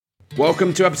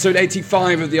Welcome to episode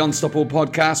 85 of the Unstoppable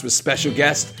podcast with special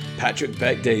guest Patrick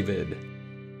Bet-David.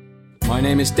 My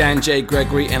name is Dan J.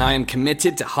 Gregory and I am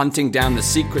committed to hunting down the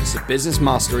secrets of business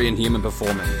mastery and human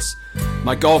performance.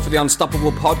 My goal for the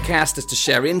Unstoppable podcast is to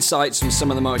share insights from some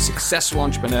of the most successful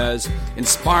entrepreneurs,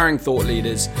 inspiring thought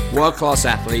leaders, world-class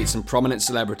athletes, and prominent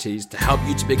celebrities to help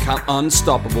you to become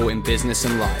unstoppable in business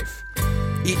and life.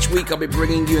 Each week I'll be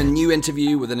bringing you a new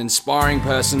interview with an inspiring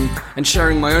person and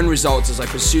sharing my own results as I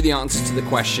pursue the answers to the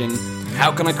question,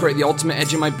 how can I create the ultimate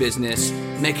edge in my business,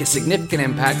 make a significant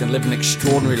impact, and live an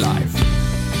extraordinary life?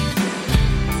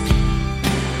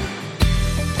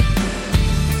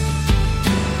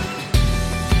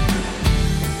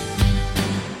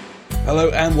 Hello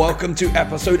and welcome to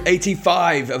episode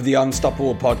 85 of the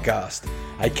Unstoppable podcast.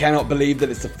 I cannot believe that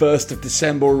it's the 1st of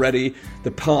December already. The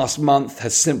past month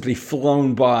has simply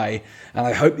flown by, and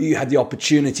I hope that you had the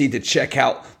opportunity to check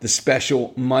out the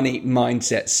special Money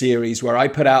Mindset series where I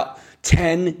put out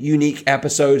 10 unique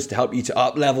episodes to help you to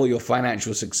up-level your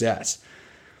financial success.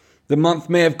 The month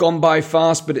may have gone by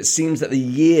fast, but it seems that the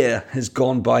year has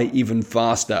gone by even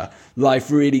faster.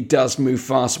 Life really does move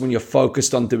fast when you're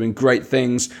focused on doing great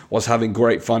things whilst having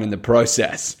great fun in the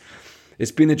process.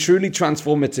 It's been a truly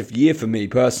transformative year for me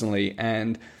personally,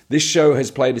 and this show has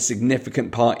played a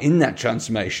significant part in that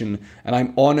transformation, and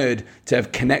I'm honored to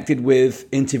have connected with,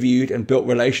 interviewed, and built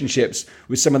relationships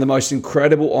with some of the most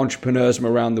incredible entrepreneurs from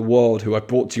around the world who I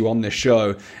brought to you on this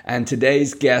show, and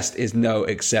today's guest is no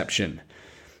exception.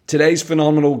 Today's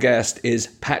phenomenal guest is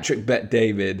Patrick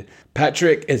Bet-David.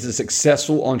 Patrick is a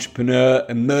successful entrepreneur,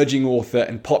 emerging author,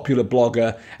 and popular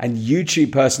blogger and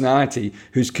YouTube personality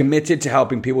who's committed to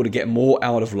helping people to get more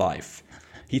out of life.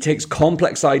 He takes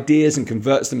complex ideas and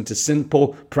converts them into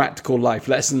simple, practical life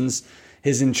lessons.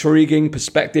 His intriguing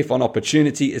perspective on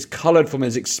opportunity is colored from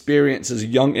his experience as a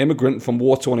young immigrant from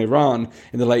war-torn Iran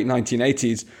in the late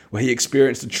 1980s, where he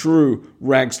experienced a true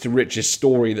rags-to-riches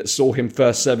story that saw him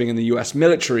first serving in the US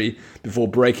military before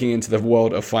breaking into the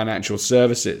world of financial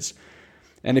services.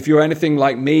 And if you're anything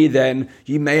like me, then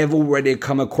you may have already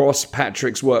come across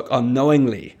Patrick's work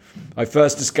unknowingly. I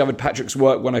first discovered Patrick's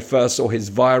work when I first saw his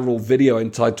viral video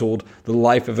entitled The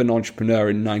Life of an Entrepreneur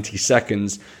in 90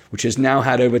 Seconds, which has now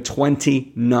had over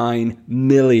 29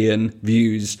 million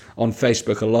views on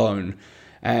Facebook alone.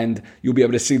 And you'll be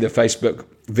able to see the Facebook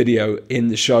video in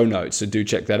the show notes, so do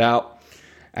check that out.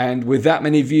 And with that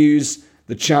many views,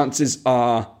 the chances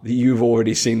are that you've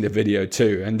already seen the video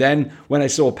too. And then when I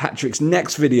saw Patrick's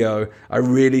next video, I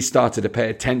really started to pay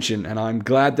attention, and I'm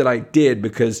glad that I did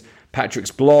because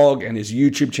Patrick's blog and his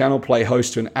YouTube channel play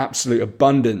host to an absolute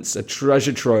abundance, a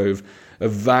treasure trove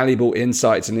of valuable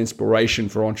insights and inspiration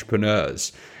for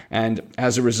entrepreneurs. And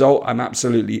as a result, I'm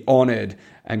absolutely honored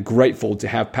and grateful to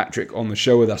have Patrick on the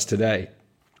show with us today.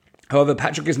 However,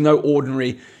 Patrick is no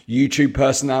ordinary YouTube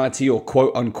personality or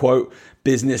quote-unquote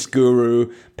business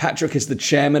guru. Patrick is the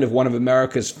chairman of one of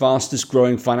America's fastest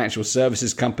growing financial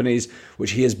services companies,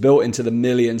 which he has built into the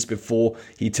millions before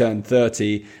he turned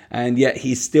 30. And yet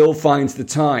he still finds the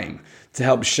time to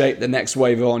help shape the next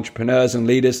wave of entrepreneurs and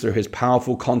leaders through his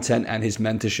powerful content and his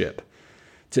mentorship.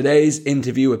 Today's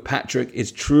interview with Patrick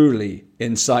is truly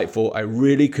insightful. I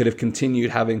really could have continued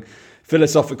having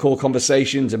philosophical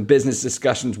conversations and business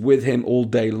discussions with him all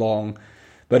day long.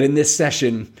 But in this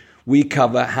session, we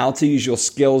cover how to use your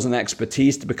skills and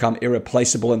expertise to become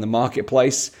irreplaceable in the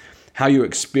marketplace, how your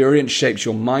experience shapes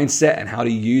your mindset and how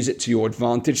to use it to your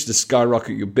advantage to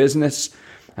skyrocket your business,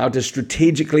 how to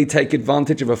strategically take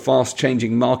advantage of a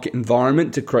fast-changing market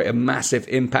environment to create a massive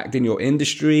impact in your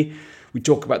industry. We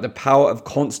talk about the power of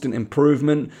constant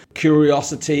improvement,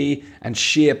 curiosity, and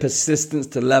sheer persistence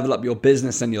to level up your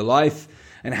business and your life,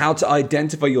 and how to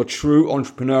identify your true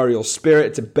entrepreneurial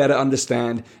spirit to better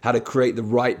understand how to create the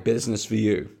right business for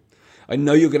you. I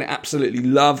know you're going to absolutely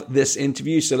love this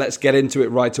interview, so let's get into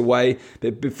it right away.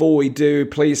 But before we do,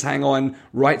 please hang on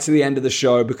right to the end of the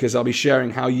show because I'll be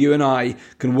sharing how you and I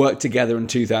can work together in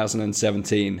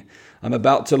 2017. I'm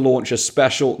about to launch a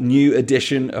special new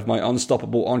edition of my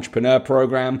Unstoppable Entrepreneur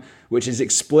program, which is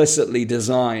explicitly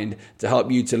designed to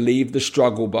help you to leave the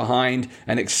struggle behind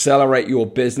and accelerate your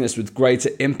business with greater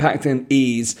impact and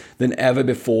ease than ever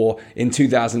before in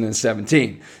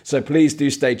 2017. So please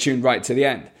do stay tuned right to the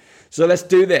end. So let's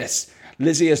do this.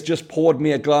 Lizzie has just poured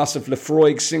me a glass of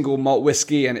Lefroy single malt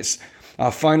whiskey, and it's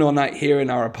our final night here in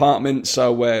our apartment.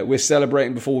 So we're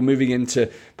celebrating before we're moving into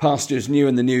pastures new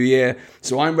in the new year.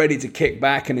 So I'm ready to kick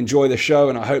back and enjoy the show,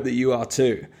 and I hope that you are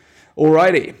too.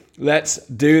 Alrighty, let's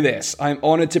do this. I'm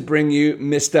honored to bring you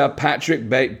Mr. Patrick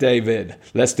Bet-David.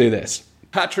 Let's do this.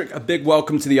 Patrick, a big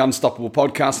welcome to the Unstoppable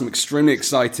podcast. I'm extremely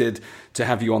excited to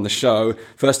have you on the show.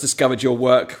 First discovered your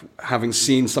work, having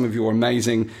seen some of your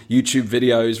amazing YouTube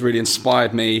videos, really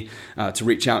inspired me to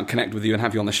reach out and connect with you and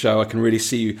have you on the show. I can really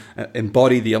see you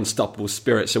embody the unstoppable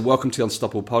spirit. So welcome to the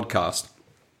Unstoppable podcast.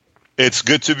 It's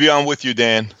good to be on with you,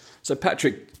 Dan. So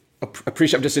Patrick, I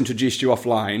appreciate I've just introduced you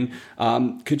offline.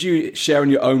 Could you share in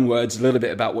your own words a little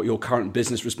bit about what your current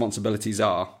business responsibilities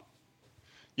are?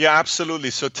 Yeah, absolutely.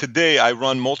 So today I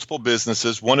run multiple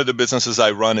businesses. One of the businesses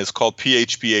I run is called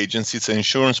PHP Agency. It's an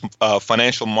insurance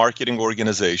financial marketing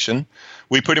organization.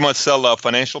 We pretty much sell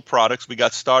financial products. We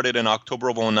got started in October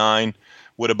of 2009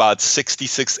 with about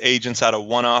 66 agents out of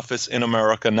one office in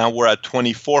America. Now we're at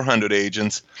 2,400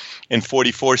 agents in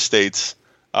 44 states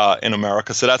in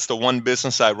America. So that's the one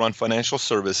business I run, financial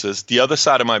services. The other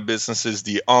side of my business is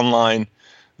the online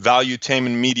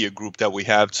Valuetainment Media Group that we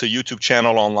have. It's a YouTube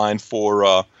channel online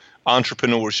for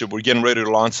entrepreneurship. We're getting ready to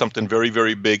launch something very,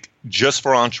 very big just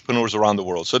for entrepreneurs around the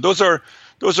world. So those are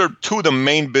two of the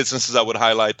main businesses I would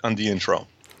highlight on the intro.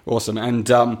 Awesome. And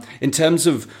in terms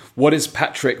of what does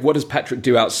Patrick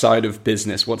do outside of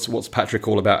business? What's Patrick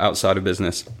all about outside of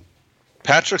business?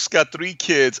 Patrick's got 3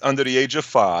 kids under the age of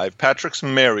 5. Patrick's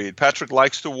married. Patrick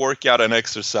likes to work out and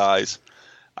exercise.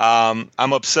 I'm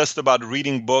obsessed about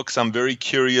reading books. I'm very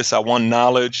curious. I want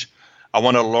knowledge. I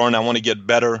want to learn. I want to get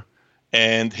better.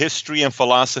 And history and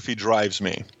philosophy drives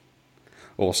me.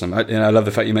 Awesome. I love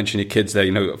the fact you mentioned your kids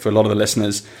there. For a lot of the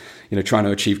listeners, trying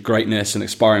to achieve greatness and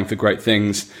aspiring for great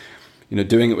things,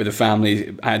 doing it with a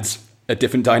family adds a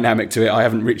different dynamic to it. I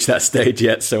haven't reached that stage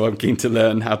yet, so I'm keen to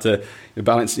learn how to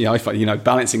balance. I find,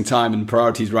 balancing time and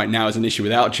priorities right now is an issue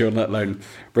without children, let alone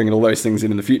bringing all those things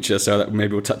in the future. So that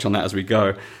maybe we'll touch on that as we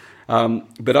go.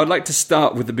 But I'd like to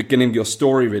start with the beginning of your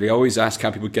story. Really, I always ask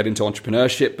how people get into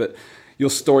entrepreneurship, but your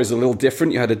story is a little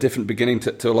different. You had a different beginning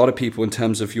to a lot of people in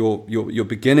terms of your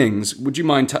beginnings. Would you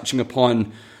mind touching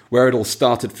upon where it all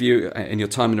started for you in your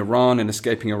time in Iran and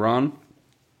escaping Iran?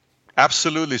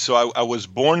 Absolutely. So I was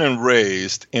born and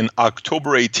raised in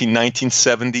October 18,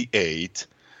 1978,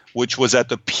 which was at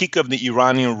the peak of the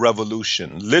Iranian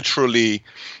Revolution. Literally,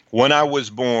 when I was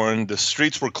born, the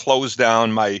streets were closed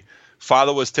down. My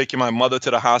father was taking my mother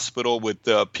to the hospital with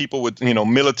people with,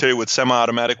 military with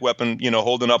semi-automatic weapon,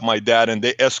 holding up my dad, and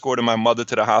they escorted my mother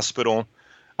to the hospital.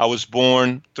 I was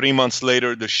born 3 months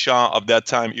later. The Shah of that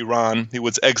time, Iran, he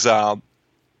was exiled,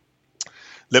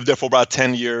 lived there for about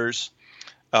 10 years.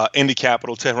 In the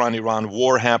capital, Tehran, Iran.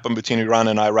 War happened between Iran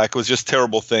and Iraq. It was just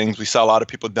terrible things. We saw a lot of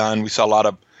people dying. We saw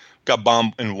got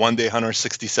bombed in one day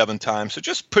 167 times. So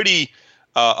just pretty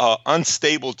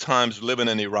unstable times living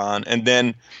in Iran. And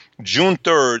then June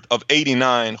 3rd of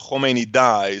 89, Khomeini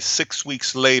dies. 6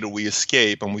 weeks later, we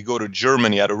escape and we go to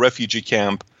Germany at a refugee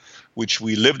camp, which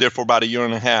we lived there for about a year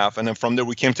and a half. And then from there,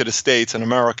 we came to the States and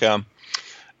America.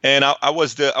 And I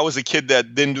was a kid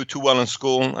that didn't do too well in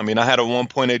school. I mean, I had a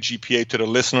 1.8 GPA. To the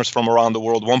listeners from around the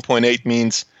world, 1.8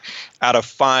 means out of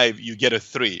 5, you get a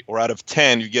 3, or out of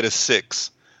 10, you get a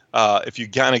 6, if you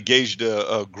kind of gauge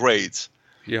the grades.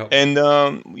 Yeah. And,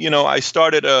 I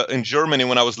started in Germany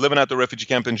when I was living at the refugee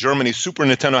camp in Germany. Super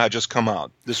Nintendo had just come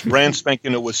out. This brand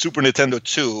spanking new was Super Nintendo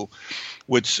 2,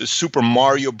 which is Super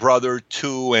Mario Brother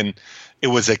 2, and it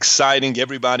was exciting.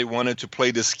 Everybody wanted to play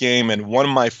this game. And one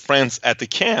of my friends at the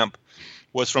camp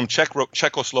was from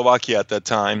Czechoslovakia at that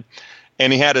time.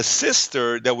 And he had a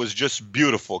sister that was just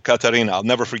beautiful, Katarina. I'll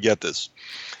never forget this.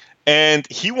 And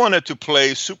he wanted to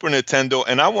play Super Nintendo,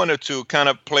 and I wanted to kind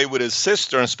of play with his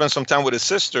sister and spend some time with his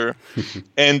sister.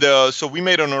 And so we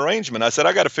made an arrangement. I said,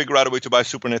 I got to figure out a way to buy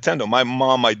Super Nintendo. My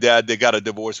mom, my dad, they got a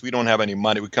divorce. We don't have any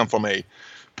money. We come from a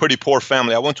pretty poor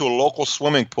family. I went to a local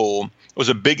swimming pool. It was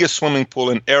the biggest swimming pool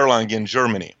in Erlangen,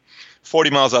 Germany, 40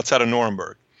 miles outside of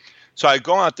Nuremberg. So I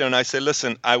go out there and I say,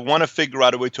 listen, I want to figure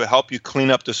out a way to help you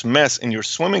clean up this mess in your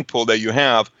swimming pool that you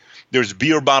have. There's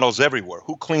beer bottles everywhere.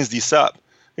 Who cleans these up?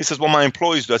 He says, well, my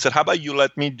employees do. I said, how about you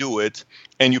let me do it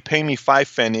and you pay me 5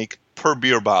 pfennig per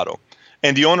beer bottle?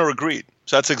 And the owner agreed.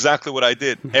 So that's exactly what I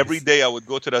did. Nice. Every day I would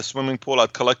go to that swimming pool.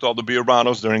 I'd collect all the beer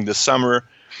bottles during the summer.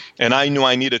 And I knew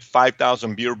I needed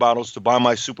 5,000 beer bottles to buy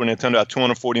my Super Nintendo at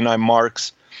 249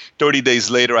 marks. 30 days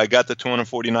later, I got the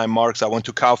 249 marks. I went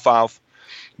to Kaufhof,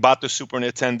 bought the Super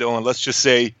Nintendo, and let's just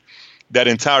say that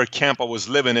entire camp I was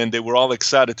living in, they were all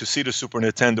excited to see the Super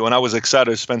Nintendo, and I was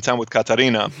excited to spend time with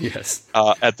Katarina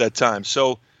at that time.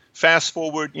 So fast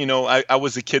forward, I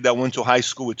was a kid that went to high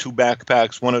school with 2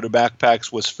 backpacks. One of the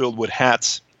backpacks was filled with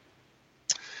hats.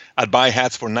 I'd buy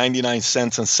hats for 99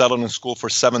 cents and sell it in school for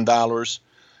 $7.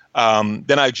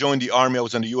 Then I joined the Army. I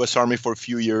was in the U.S. Army for a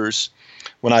few years.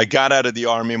 When I got out of the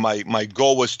Army, my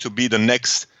goal was to be the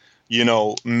next,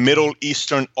 Middle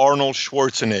Eastern Arnold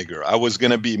Schwarzenegger. I was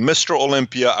going to be Mr.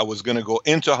 Olympia. I was going to go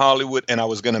into Hollywood, and I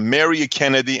was going to marry a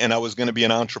Kennedy, and I was going to be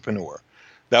an entrepreneur.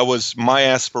 That was my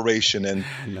aspiration, and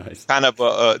Nice. kind of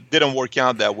didn't work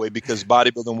out that way because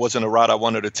bodybuilding wasn't a route I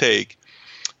wanted to take.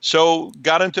 So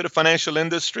got into the financial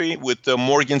industry with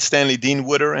Morgan Stanley Dean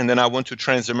Witter, and then I went to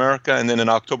Transamerica, and then in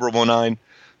October of 2009,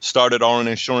 started our own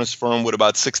insurance firm with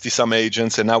about 60-some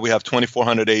agents, and now we have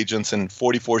 2,400 agents in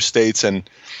 44 states, and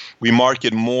we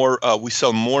market more. We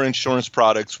sell more insurance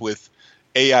products with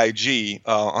AIG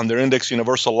on their Index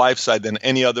Universal Life side than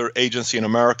any other agency in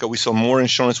America. We sell more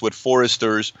insurance with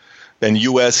Foresters than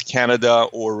U.S., Canada,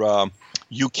 or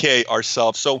UK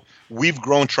ourselves. So we've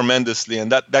grown tremendously,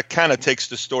 and that kind of takes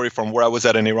the story from where I was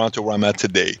at in Iran to where I'm at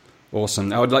today.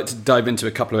 Awesome. I would like to dive into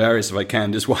a couple of areas if I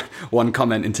can. Just one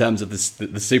comment in terms of the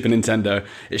Super Nintendo.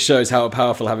 It shows how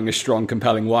powerful having a strong,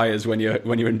 compelling why is when you're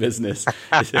in business.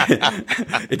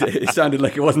 It sounded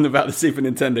like it wasn't about the Super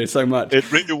Nintendo so much. It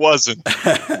really wasn't.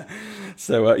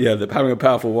 So having a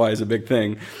powerful why is a big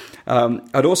thing.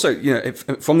 I'd also,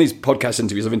 from these podcast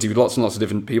interviews, I've interviewed lots and lots of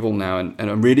different people now, and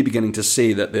I'm really beginning to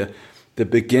see that the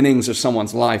beginnings of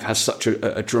someone's life has such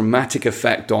a dramatic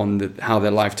effect on how their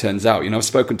life turns out. I've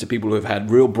spoken to people who have had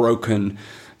real broken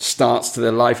starts to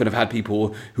their life, and have had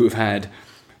people who have had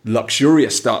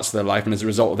luxurious starts to their life, and as a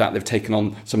result of that, they've taken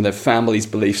on some of their family's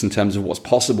beliefs in terms of what's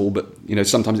possible, but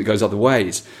sometimes it goes other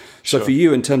ways. So Sure. for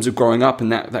you, in terms of growing up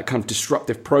and that kind of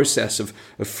disruptive process of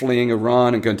fleeing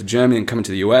Iran and going to Germany and coming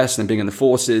to the US and then being in the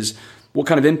forces, what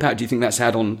kind of impact do you think that's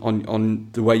had on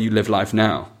the way you live life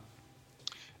now?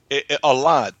 A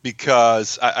lot,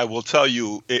 because I will tell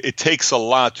you, it takes a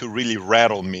lot to really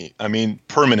rattle me. I mean,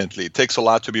 permanently. It takes a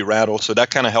lot to be rattled, so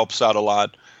that kind of helps out a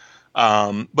lot.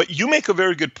 But you make a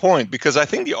very good point, because I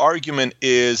think the argument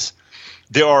is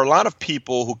there are a lot of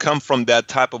people who come from that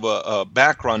type of a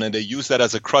background, and they use that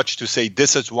as a crutch to say,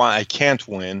 this is why I can't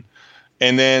win.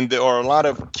 And then there are a lot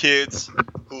of kids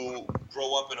who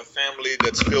grow up in a family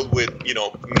that's filled with,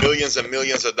 millions and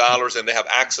millions of dollars, and they have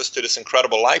access to this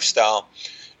incredible lifestyle.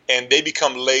 And they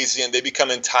become lazy, and they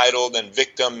become entitled and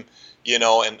victim,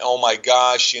 and oh my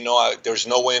gosh, there's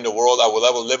no way in the world I will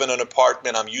ever live in an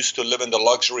apartment. I'm used to living the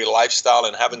luxury lifestyle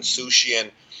and having sushi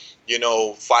and,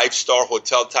 5-star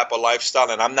hotel type of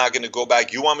lifestyle, and I'm not going to go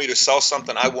back. You want me to sell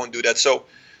something? I won't do that. So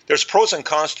there's pros and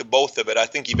cons to both of it. I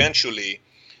think eventually,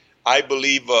 I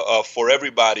believe for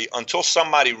everybody, until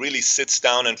somebody really sits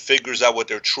down and figures out what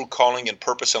their true calling and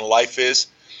purpose in life is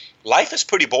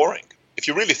pretty boring. If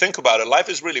you really think about it, life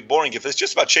is really boring. If it's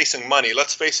just about chasing money,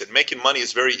 let's face it, making money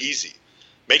is very easy.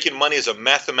 Making money is a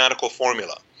mathematical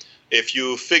formula. If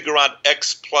you figure out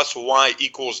X plus Y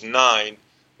equals 9,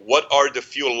 what are the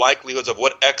few likelihoods of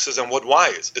what X is and what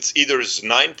Y is? It's either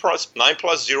 9 plus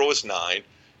 0 is 9,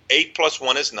 8 plus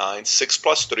 1 is 9, 6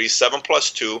 plus 3, 7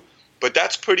 plus 2, but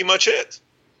that's pretty much it.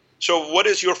 So what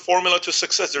is your formula to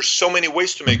success? There's so many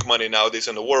ways to make money nowadays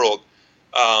in the world.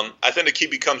 I think the key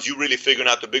becomes you really figuring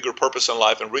out the bigger purpose in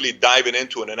life and really diving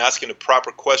into it and asking the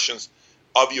proper questions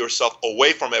of yourself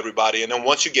away from everybody. And then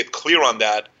once you get clear on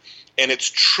that, and it's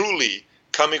truly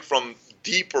coming from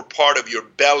deeper part of your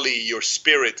belly, your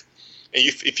spirit, and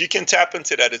if you can tap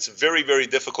into that, it's very, very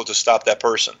difficult to stop that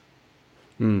person.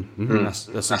 Mm-hmm.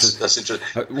 That's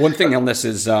interesting. One thing on this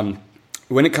is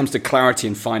when it comes to clarity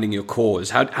and finding your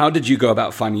cause, how did you go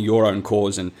about finding your own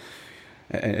cause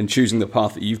and choosing the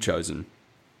path that you've chosen?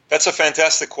 That's a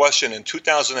fantastic question. In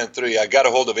 2003, I got a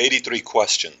hold of 83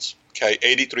 questions. Okay,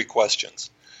 83 questions.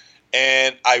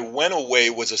 And I went away,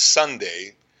 it was a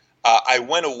Sunday. I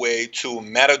went away to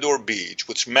Matador Beach,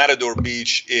 which Matador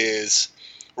Beach is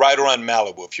right around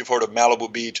Malibu. If you've heard of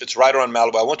Malibu Beach, it's right around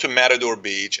Malibu. I went to Matador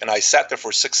Beach, and I sat there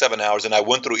for 6-7 hours, and I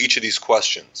went through each of these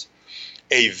questions.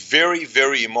 A very,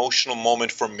 very emotional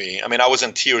moment for me. I mean, I was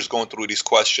in tears going through these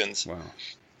questions. Wow.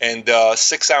 And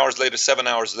 6 hours later, 7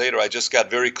 hours later, I just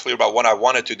got very clear about what I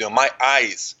wanted to do. My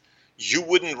eyes, you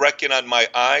wouldn't recognize my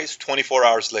eyes 24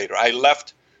 hours later. I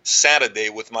left Saturday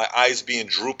with my eyes being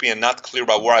droopy and not clear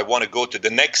about where I want to go to.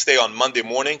 The next day on Monday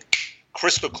morning,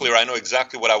 crystal clear, I know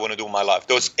exactly what I want to do in my life.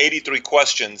 Those 83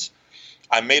 questions,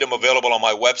 I made them available on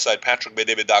my website,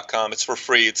 patrickbaydavid.com. It's for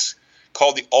free. It's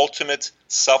called the Ultimate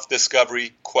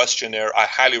Self-Discovery Questionnaire. I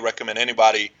highly recommend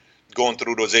anybody going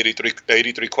through those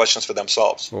 83 questions for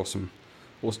themselves. Awesome.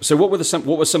 So what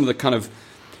were some of the kind of,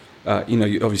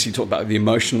 you obviously talked about the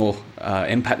emotional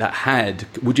impact that had.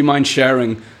 Would you mind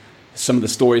sharing some of the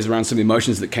stories around some of the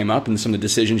emotions that came up and some of the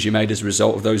decisions you made as a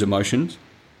result of those emotions?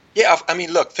 Yeah, I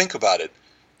mean, look, think about it.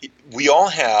 We all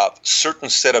have certain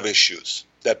set of issues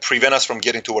that prevent us from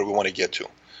getting to where we want to get to.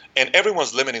 And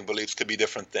everyone's limiting beliefs could be a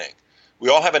different thing. We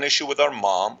all have an issue with our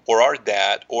mom or our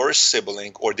dad or a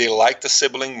sibling, or they like the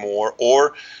sibling more,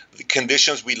 or the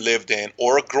conditions we lived in,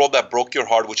 or a girl that broke your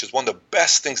heart, which is one of the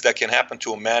best things that can happen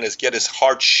to a man, is get his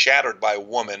heart shattered by a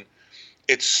woman.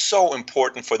 It's so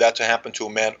important for that to happen to a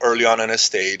man early on in a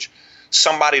stage.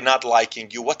 Somebody not liking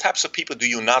you. What types of people do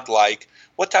you not like?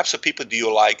 What types of people do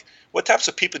you like? What types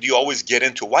of people do you always get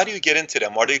into? Why do you get into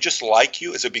them? Are they just like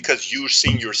you? Is it because you're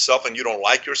seeing yourself and you don't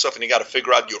like yourself and you got to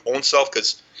figure out your own self?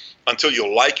 Because until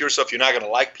you like yourself, you're not going to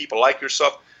like people like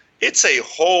yourself. It's a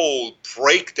whole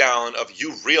breakdown of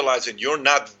you realizing you're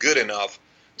not good enough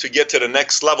to get to the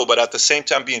next level, but at the same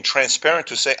time being transparent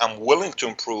to say, I'm willing to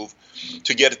improve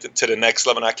to get it to the next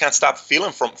level. And I can't stop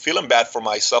feeling bad for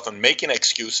myself and making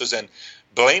excuses and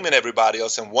blaming everybody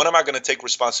else. And when am I going to take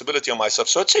responsibility on myself?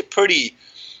 So it's a pretty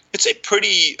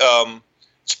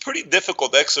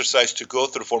difficult exercise to go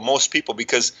through for most people,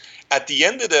 because at the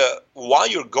end of while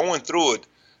you're going through it,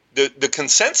 the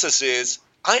consensus is,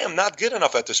 I am not good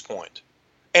enough at this point.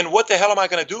 And what the hell am I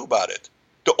going to do about it?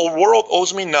 The world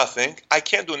owes me nothing. I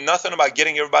can't do nothing about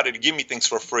getting everybody to give me things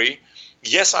for free.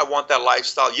 Yes, I want that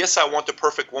lifestyle. Yes, I want the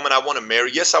perfect woman I want to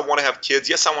marry. Yes, I want to have kids.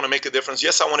 Yes, I want to make a difference.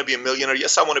 Yes, I want to be a millionaire.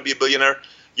 Yes, I want to be a billionaire.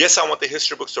 Yes, I want the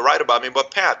history books to write about me.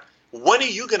 But Pat, when are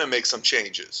you going to make some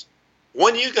changes?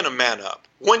 When are you going to man up?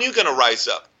 When are you going to rise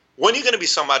up? When are you going to be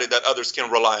somebody that others can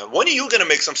rely on? When are you going to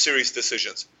make some serious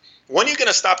decisions? When are you going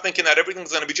to stop thinking that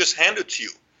everything's going to be just handed to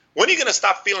you? When are you going to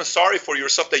stop feeling sorry for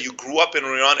yourself that you grew up in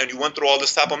Iran and you went through all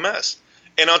this type of mess?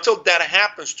 And until that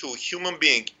happens to a human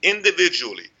being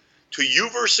individually, to you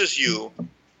versus you,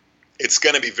 it's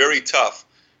going to be very tough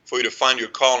for you to find your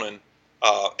calling.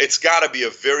 It's got to be a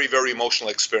very, very emotional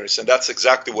experience. And that's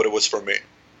exactly what it was for me.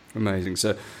 Amazing.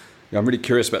 So I'm really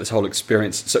curious about this whole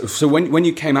experience. So when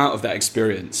you came out of that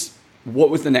experience, what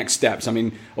was the next steps? I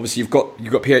mean, obviously you've got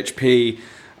PHP.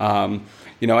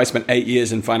 I spent 8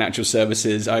 years in financial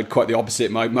services. I had quite the opposite.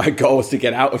 My goal was to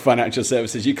get out of financial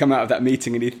services. You come out of that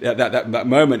meeting and that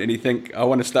moment, and you think, I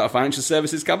want to start a financial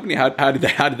services company. How did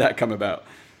that come about?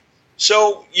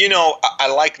 So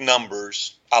I like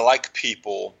numbers. I like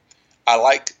people. I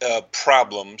like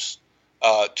problems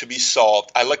to be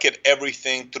solved. I look at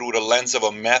everything through the lens of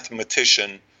a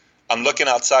mathematician. I'm looking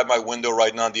outside my window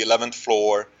right now on the 11th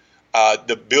floor.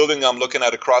 The building I'm looking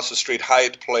at across the street,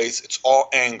 Hyatt Place, it's all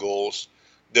angles.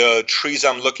 The trees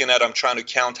I'm looking at, I'm trying to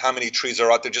count how many trees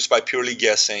are out there just by purely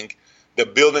guessing. The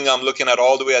building I'm looking at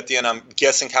all the way at the end, I'm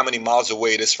guessing how many miles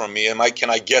away it is from me. Can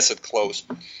I guess it close?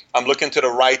 I'm looking to the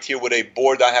right here with a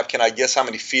board I have. Can I guess how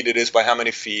many feet it is by how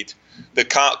many feet? The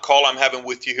call I'm having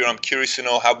with you here, I'm curious to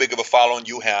know how big of a following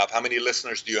you have. How many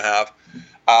listeners do you have?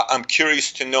 I'm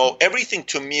curious to know. Everything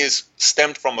to me is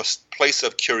stemmed from a place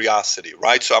of curiosity,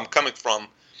 right? So I'm coming from,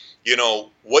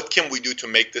 what can we do to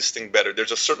make this thing better?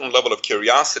 There's a certain level of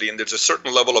curiosity, and there's a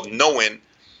certain level of knowing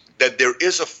that there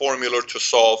is a formula to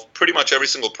solve pretty much every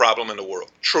single problem in the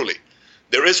world. Truly,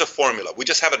 there is a formula. We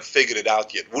just haven't figured it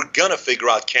out yet. We're going to figure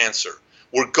out cancer.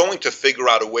 We're going to figure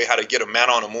out a way how to get a man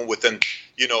on the moon within,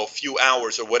 a few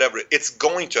hours or whatever. It's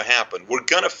going to happen. We're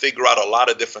going to figure out a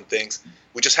lot of different things.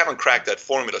 We just haven't cracked that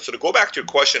formula. So to go back to your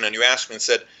question, and you asked me and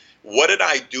said, what did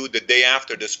I do the day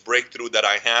after this breakthrough that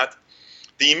I had?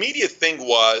 The immediate thing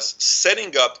was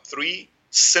setting up 3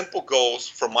 simple goals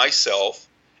for myself,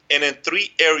 and in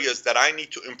 3 areas that I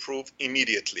need to improve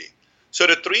immediately. So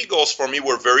the 3 goals for me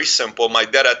were very simple. My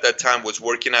dad at that time was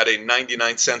working at a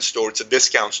 99-cent store. It's a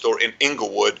discount store in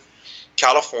Inglewood,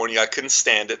 California. I couldn't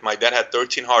stand it. My dad had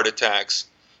 13 heart attacks,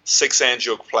 6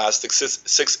 angioplastics,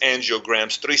 6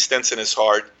 angiograms, 3 stents in his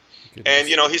heart.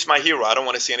 Goodness. And, he's my hero. I don't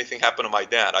want to see anything happen to my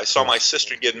dad. I saw my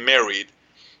sister get married,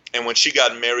 and when she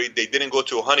got married, they didn't go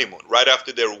to a honeymoon. Right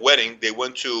after their wedding, they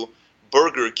went to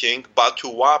Burger King, bought 2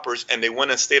 Whoppers, and they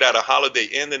went and stayed at a Holiday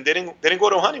Inn, and they didn't go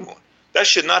to a honeymoon. That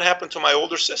should not happen to my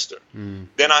older sister.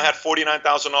 Then I had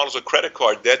 $49,000 of credit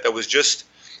card debt that was just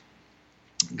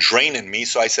draining me.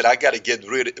 So I said, I got to get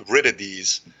rid of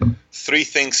these 3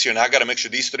 things here, and I got to make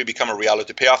sure these 3 become a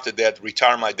reality: pay off the debt,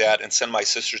 retire my dad, and send my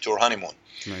sister to her honeymoon.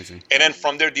 Amazing. And then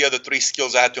from there, the other 3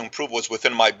 skills I had to improve was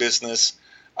within my business: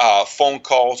 phone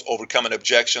calls, overcoming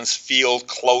objections, field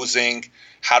closing,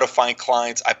 how to find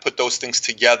clients. I put those things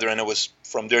together, and it was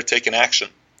from there taking action.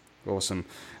 Awesome.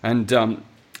 And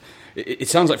it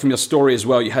sounds like from your story as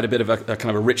well, you had a bit of a kind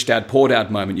of a rich dad, poor dad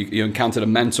moment. You encountered a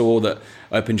mentor that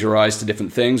opened your eyes to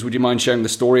different things. Would you mind sharing the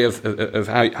story of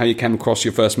how you came across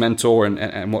your first mentor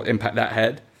and what impact that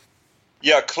had?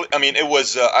 Yeah, it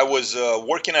was I was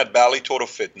working at Bally Total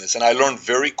Fitness, and I learned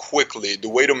very quickly the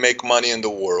way to make money in the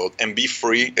world and be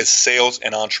free is sales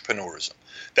and entrepreneurism.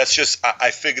 That's just,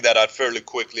 I figured that out fairly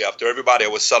quickly after everybody I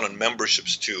was selling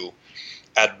memberships to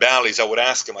at Bally's, I would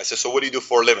ask him, I said, so what do you do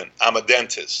for a living? I'm a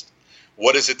dentist.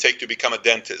 What does it take to become a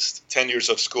dentist? 10 years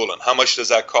of schooling. How much does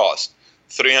that cost?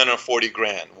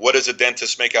 $340,000. What does a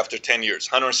dentist make after 10 years?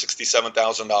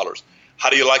 $167,000. How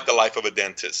do you like the life of a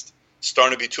dentist?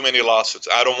 Starting to be too many lawsuits.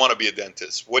 I don't want to be a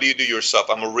dentist. What do you do yourself?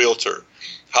 I'm a realtor.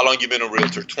 How long have you been a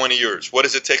realtor? 20 years. What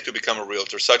does it take to become a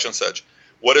realtor? Such and such.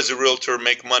 What does a realtor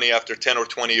make money after 10 or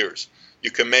 20 years? You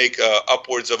can make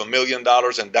upwards of $1 million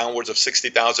and downwards of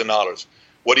 $60,000.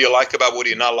 What do you like about it? What do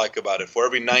you not like about it? For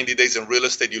every 90 days in real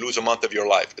estate, you lose a month of your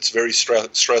life. It's very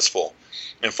stressful.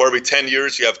 And for every 10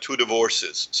 years, you have 2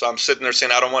 divorces. So I'm sitting there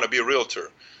saying, I don't want to be a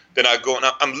realtor. Then I go, and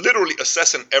I'm literally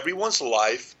assessing everyone's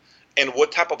life and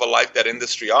what type of a life that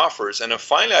industry offers. And then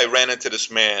finally, I ran into this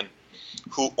man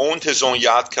who owned his own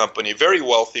yacht company, very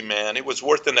wealthy man. He was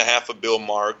worth in the $500 million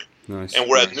mark. Nice. And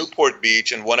we're at Newport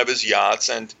Beach in one of his yachts.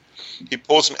 And he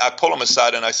pulls me. I pull him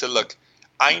aside and I said, look,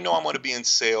 I know I'm going to be in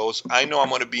sales. I know I'm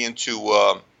going to be into,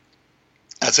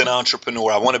 as an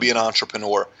entrepreneur, I want to be an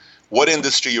entrepreneur. What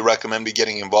industry you recommend me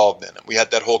getting involved in? And we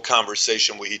had that whole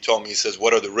conversation where he told me, he says,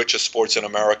 what are the richest sports in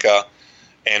America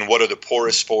and what are the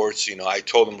poorest sports? You know, I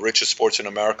told him richest sports in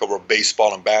America were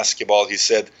baseball and basketball. He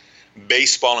said,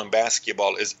 baseball and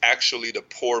basketball is actually the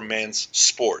poor man's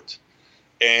sport.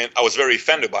 And I was very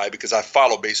offended by it because I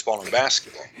follow baseball and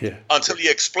basketball. Yeah. Until he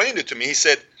explained it to me. He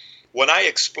said, when I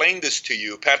explain this to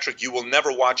you, Patrick, you will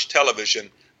never watch television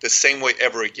the same way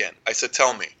ever again. I said,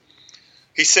 tell me.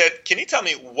 He said, can you tell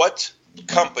me what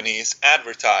companies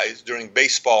advertise during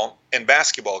baseball and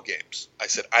basketball games? I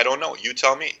said, I don't know. You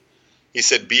tell me. He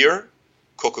said, beer,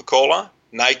 Coca-Cola,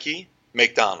 Nike,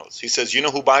 McDonald's. He says, you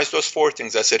know who buys those 4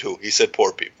 things? I said, who? He said,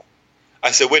 poor people.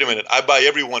 I said, wait a minute. I buy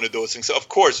every one of those things. Of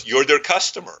course, you're their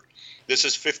customer. This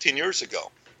is 15 years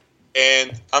ago.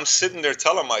 And I'm sitting there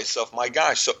telling myself, my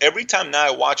gosh, so every time now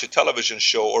I watch a television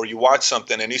show or you watch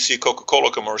something and you see a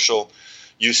Coca-Cola commercial,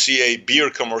 you see a beer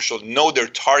commercial, no, they're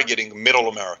targeting middle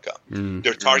America.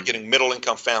 They're targeting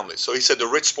middle-income families. So he said the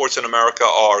rich sports in America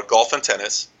are golf and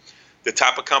tennis. The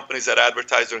type of companies that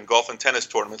advertise during golf and tennis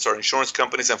tournaments are insurance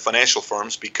companies and financial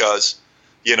firms because,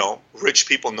 you know, rich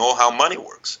people know how money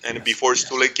works. And before it's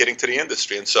too late getting to the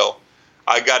industry. And so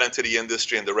I got into the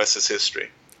industry and the rest is history.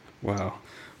 Wow.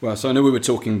 Well, so I know we were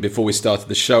talking before we started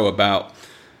the show about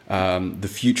the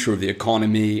future of the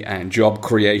economy and job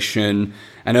creation.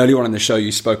 And earlier on in the show,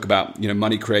 you spoke about, you know,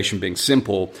 money creation being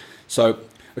simple. So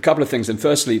a couple of things. And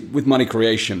firstly, with money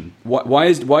creation,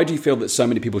 why do you feel that so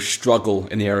many people struggle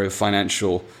in the area of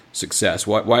financial success?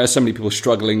 Why are so many people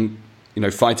struggling, you know,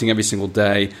 fighting every single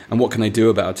day? And what can they do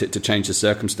about it to change the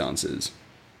circumstances?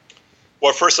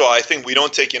 Well, first of all, I think we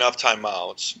don't take enough time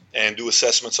out and do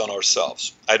assessments on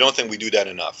ourselves. I don't think we do that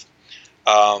enough.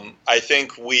 I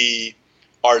think we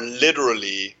are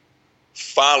literally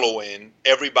following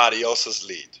everybody else's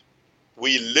lead.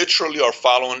 We literally are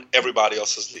following everybody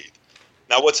else's lead.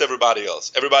 Now, what's everybody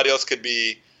else? Everybody else could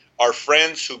be our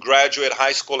friends who graduate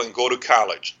high school and go to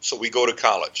college. So we go to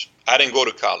college. I didn't go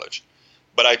to college,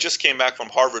 but I just came back from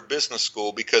Harvard Business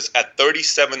School because at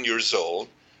 37 years old,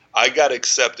 I got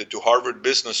accepted to Harvard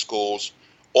Business School's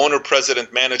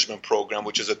Owner-President Management Program,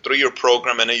 which is a 3-year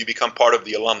program, and then you become part of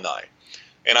the alumni.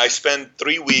 And I spent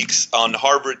 3 weeks on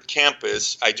Harvard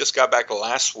campus. I just got back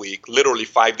last week, literally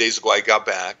 5 days ago I got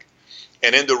back.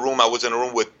 And in the room, I was in a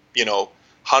room with,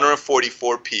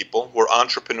 144 people who are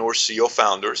entrepreneurs, CEO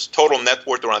founders, total net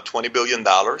worth around $20 billion.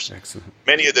 Excellent.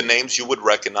 Many Many of the names you would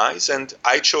recognize, and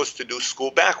I chose to do school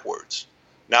backwards.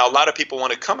 Now, a lot of people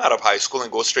want to come out of high school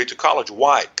and go straight to college.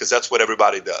 Why? Because that's what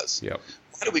everybody does. Yep.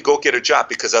 Why do we go get a job?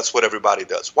 Because that's what everybody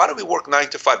does. Why do we work 9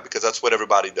 to 5? Because that's what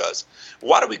everybody does.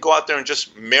 Why do we go out there and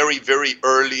just marry very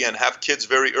early and have kids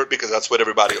very early? Because that's what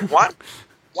everybody does.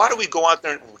 Why do we go out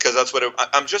there? Because that's what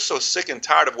I'm just so sick and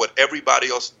tired of what everybody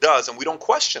else does, and we don't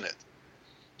question it.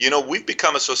 You know, we've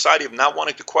become a society of not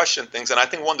wanting to question things, and I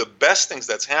think one of the best things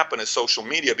that's happened is social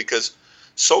media, because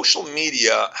social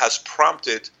media has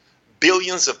prompted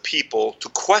billions of people to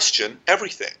question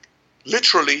everything,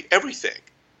 literally everything.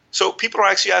 So people are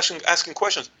actually asking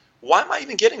questions. Why am I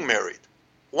even getting married?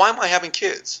 Why am I having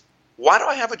kids? Why do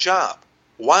I have a job?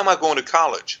 Why am I going to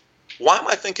college? Why am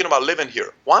I thinking about living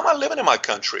here? Why am I living in my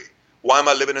country? Why am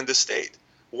I living in this state?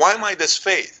 Why am I this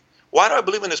faith? Why do I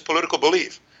believe in this political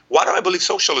belief? Why do I believe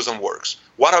socialism works?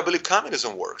 Why do I believe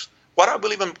communism works? Why do I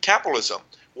believe in capitalism?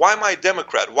 Why am I a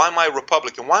Democrat? Why am I a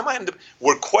Republican? Why am I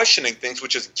We're questioning things,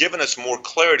 which has given us more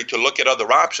clarity to look at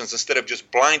other options instead of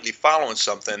just blindly following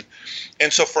something.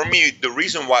 And so for me, the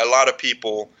reason why a lot of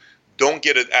people don't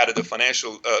get it out of the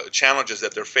financial challenges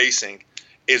that they're facing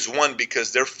is one,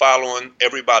 because they're following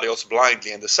everybody else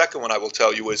blindly. And the second one I will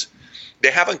tell you is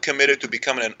they haven't committed to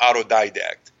becoming an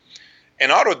autodidact. An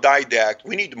autodidact,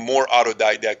 we need more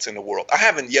autodidacts in the world. I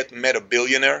haven't yet met a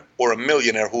billionaire or a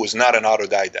millionaire who is not an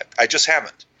autodidact. I just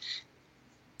haven't.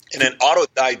 And an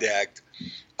autodidact,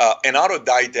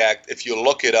 if you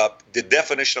look it up, the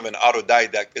definition of an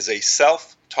autodidact is a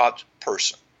self-taught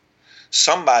person.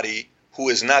 Somebody who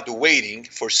is not waiting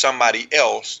for somebody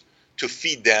else to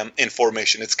feed them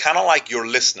information. It's kind of like your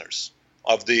listeners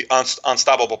of the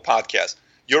Unstoppable podcast.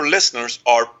 Your listeners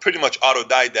are pretty much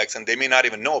autodidacts, and they may not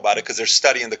even know about it because they're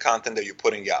studying the content that you're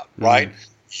putting out, right?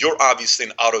 You're obviously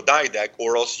an autodidact,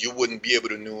 or else you wouldn't be able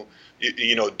to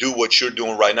do what you're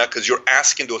doing right now, because you're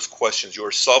asking those questions.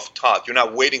 You're self-taught. You're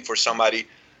not waiting for somebody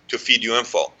to feed you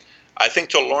info. I think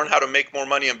to learn how to make more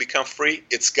money and become free,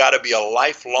 it's got to be a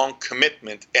lifelong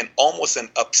commitment and almost an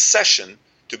obsession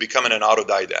to becoming an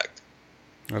autodidact.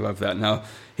 I love that. Now,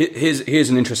 here's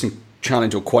an interesting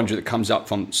challenge or quandary that comes up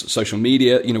from social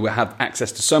media. We have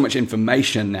access to so much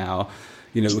information now.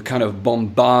 We're kind of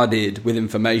bombarded with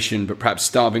information, but perhaps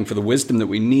starving for the wisdom that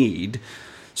we need.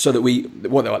 So that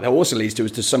what that also leads to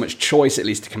is to so much choice, it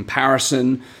leads to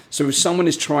comparison. So if someone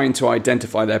is trying to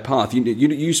identify their path,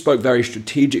 you spoke very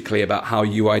strategically about how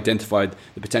you identified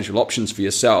the potential options for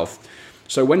yourself.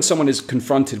 So when someone is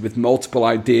confronted with multiple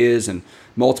ideas and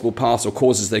multiple paths or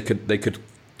causes they could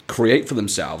create for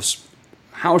themselves,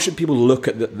 how should people look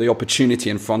at the opportunity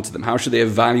in front of them? How should they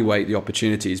evaluate the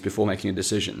opportunities before making a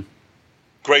decision?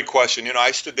 Great question. I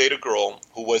used to date a girl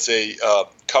who was a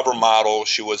cover model.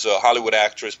 She was a Hollywood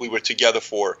actress. We were together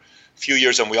for a few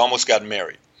years, and we almost got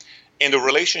married. And the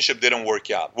relationship didn't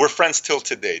work out. We're friends till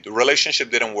today. The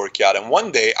relationship didn't work out. And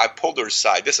one day, I pulled her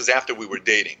aside. This is after we were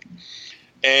dating.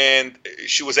 And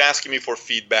she was asking me for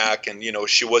feedback, and,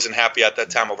 she wasn't happy at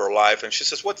that time of her life. And she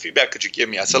says, "What feedback could you give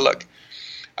me?" I said, "Look,"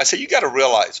 I said, "you got to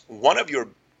realize one of your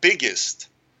biggest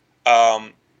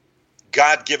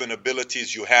God-given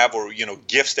abilities you have, or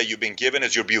gifts that you've been given,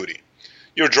 is your beauty.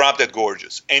 You're drop dead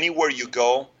gorgeous. Anywhere you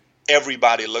go,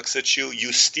 everybody looks at you.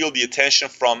 You steal the attention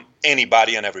from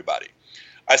anybody and everybody."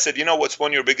 I said, "You know what's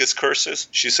one of your biggest curses?"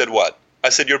 She said, "What?" I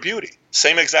said, "Your beauty."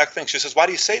 Same exact thing. She says, "Why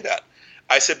do you say that?"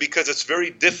 I said, "Because it's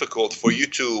very difficult for you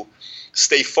to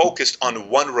stay focused on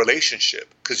one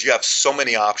relationship because you have so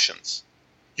many options.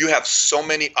 You have so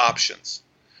many options.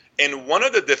 And one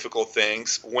of the difficult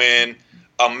things when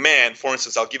a man, for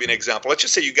instance, I'll give you an example. Let's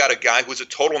just say you got a guy who's a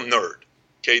total nerd.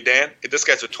 Okay, Dan? This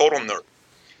guy's a total nerd.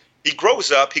 He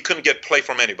grows up, he couldn't get play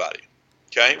from anybody.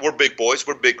 Okay? We're big boys,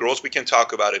 we're big girls, we can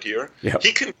talk about it here. Yep.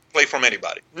 He couldn't play from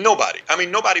anybody. Nobody.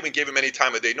 Nobody even gave him any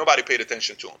time of day. Nobody paid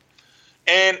attention to him.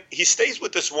 And he stays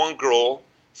with this one girl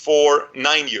for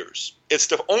 9 years. It's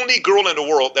the only girl in the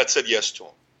world that said yes to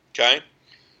him. Okay?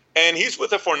 And he's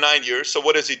with her for 9 years. So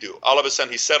what does he do? All of a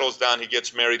sudden, he settles down. He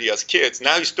gets married. He has kids.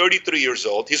 Now he's 33 years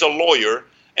old. He's a lawyer.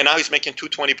 And now he's making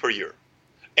 $220 per year.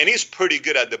 And he's pretty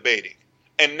good at debating.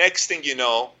 And next thing you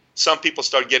know, some people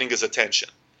start getting his attention.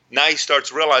 Now he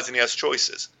starts realizing he has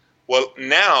choices. Well,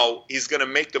 now he's going to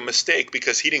make the mistake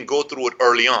because he didn't go through it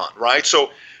early on, right?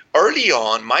 So early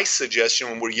on, my suggestion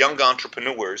when we're young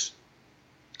entrepreneurs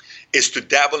is to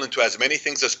dabble into as many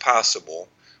things as possible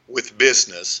with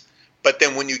business. But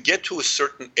then when you get to a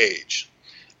certain age,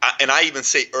 and I even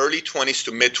say early 20s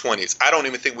to mid 20s, I don't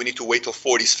even think we need to wait till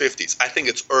 40s, 50s. I think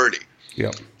it's early.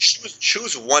 Yeah.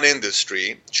 Choose one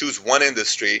industry,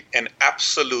 and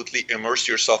absolutely immerse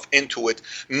yourself into it,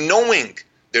 knowing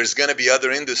there's going to be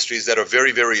other industries that are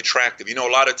very, very attractive. A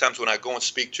lot of times when I go and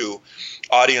speak to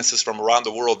audiences from around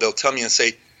the world, they'll tell me and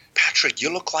say, "Patrick, you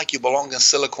look like you belong in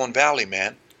Silicon Valley,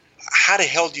 man. How the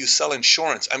hell do you sell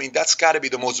insurance? That's got to be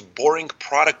the most boring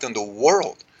product in the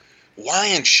world. Why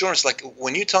insurance? Like,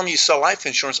 when you tell me you sell life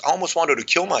insurance, I almost wanted to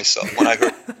kill myself when I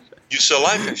heard you sell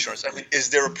life insurance.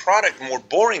 Is there a product more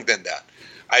boring than that?"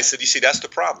 I said, "You see, that's the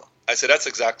problem." I said, "That's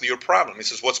exactly your problem." He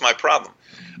says, "What's my problem?"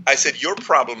 I said, "Your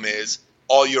problem is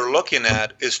all you're looking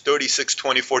at is 36,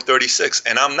 24, 36.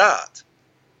 And I'm not.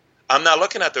 I'm not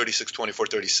looking at 36, 24,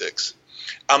 36.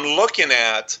 I'm looking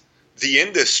at the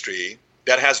industry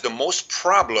that has the most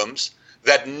problems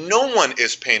that no one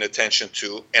is paying attention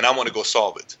to, and I want to go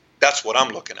solve it. That's what I'm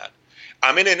looking at.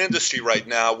 I'm in an industry right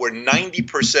now where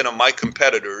 90% of my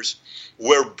competitors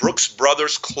wear Brooks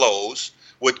Brothers clothes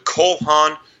with Cole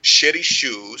Haan shitty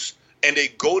shoes, and they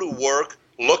go to work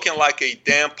looking like a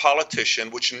damn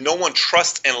politician, which no one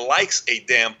trusts and likes a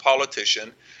damn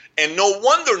politician, And no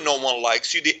wonder no one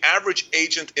likes you. The average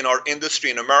agent in our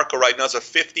industry in America right now is a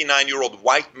 59-year-old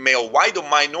white male. While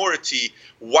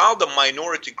the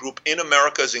minority group in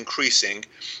America is increasing,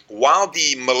 while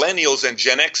the millennials and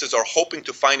Gen X's are hoping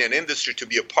to find an industry to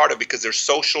be a part of because they're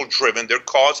social driven, they're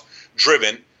cause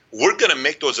driven, we're going to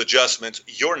make those adjustments.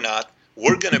 You're not.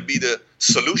 We're going to be the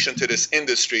solution to this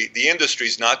industry. The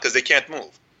industry's not, because they can't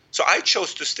move. So I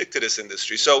chose to stick to this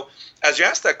industry. So as you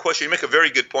ask that question, you make a very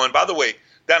good point. By the way,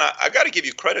 Dan, I got to give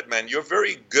you credit, man. You're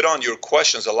very good on your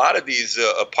questions. A lot of these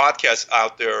podcasts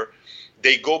out there,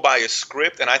 they go by a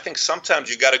script, and I think sometimes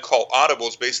you got to call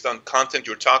audibles based on content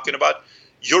you're talking about.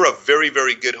 You're a very,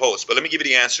 very good host. But let me give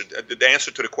you the answer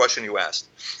to the question you asked.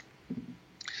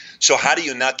 So how do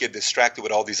you not get distracted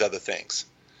with all these other things?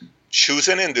 Choose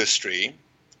an industry,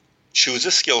 choose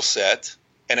a skill set,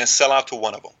 and then sell out to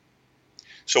one of them.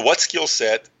 So what skill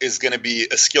set is going to be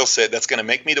a skill set that's going to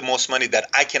make me the most money that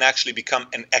I can actually become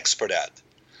an expert at?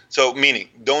 So meaning,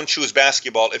 don't choose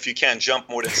basketball if you can't jump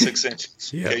more than 6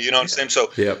 inches. Yep. Okay, you know what I'm saying?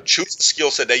 So Yep. Choose a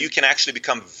skill set that you can actually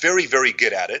become very, very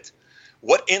good at it.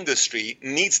 What industry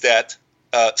needs that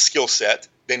skill set?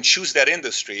 Then choose that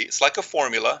industry. It's like a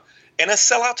formula. And then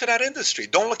sell out to that industry.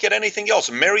 Don't look at anything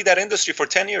else. Marry that industry for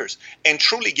 10 years and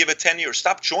truly give it 10 years.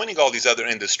 Stop joining all these other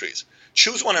industries.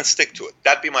 Choose one and stick to it.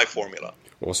 That'd be my formula.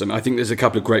 Awesome. I think there's a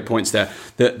couple of great points there.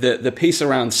 The piece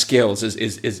around skills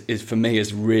is for me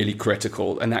is really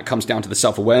critical, and that comes down to the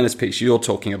self-awareness piece you're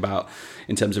talking about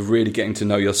in terms of really getting to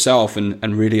know yourself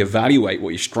and really evaluate what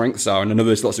your strengths are. And I know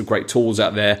there's lots of great tools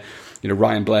out there. You know,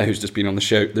 Ryan Blair, who's just been on the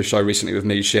show recently with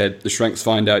me, shared the Strengths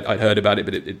Finder. I'd heard about it,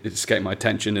 but it escaped my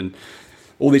attention. And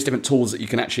all these different tools that you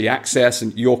can actually access,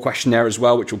 and your questionnaire as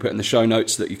well, which we'll put in the show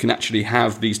notes, that you can actually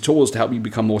have these tools to help you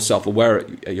become more self-aware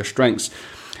at your strengths.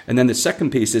 And then the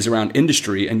second piece is around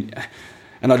industry. And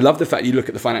I love the fact you look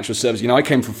at the financial services. You know, I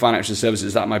came from financial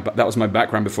services. That was my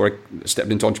background before I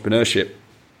stepped into entrepreneurship.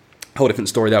 A whole different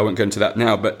story there. I won't go into that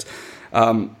now, but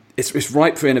it's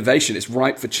ripe for innovation. It's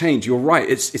ripe for change. You're right.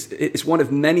 It's one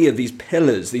of many of these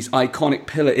pillars, these iconic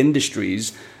pillar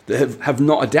industries that have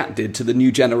not adapted to the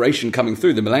new generation coming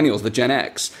through, the millennials, the Gen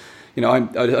X. You know, I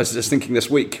was just thinking this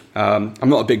week, I'm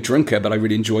not a big drinker, but I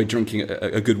really enjoy drinking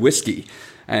a good whiskey.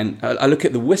 And I look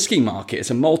at the whiskey market. It's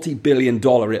a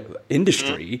multi-billion-dollar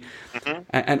industry. Mm-hmm.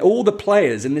 And all the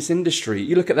players in this industry,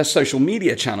 you look at their social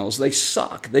media channels, they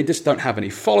suck. They just don't have any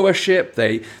followership.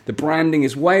 The branding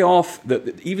is way off.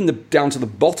 Even down to the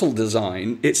bottle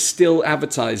design, it's still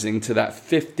advertising to that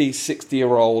 50,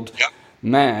 60-year-old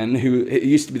man who it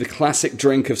used to be the classic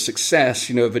drink of success,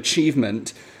 you know, of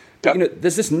achievement. But, you know,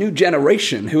 there's this new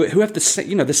generation who have the,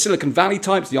 you know, the Silicon Valley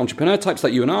types, the entrepreneur types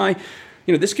like you and I.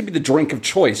 You know, this could be the drink of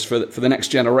choice for the next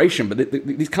generation, but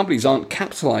these companies aren't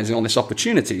capitalizing on this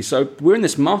opportunity. So we're in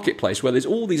this marketplace where there's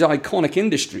all these iconic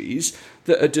industries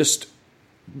that are just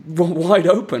wide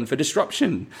open for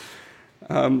disruption.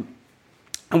 And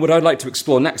what I'd like to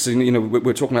explore next, and you know, we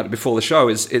were talking about it before the show,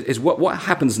 is what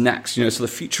happens next. You know, so the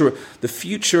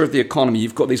future of the economy.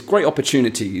 You've got these great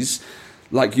opportunities,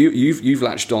 like you've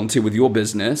latched onto with your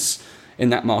business in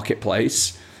that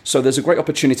marketplace. So there's a great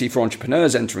opportunity for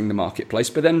entrepreneurs entering the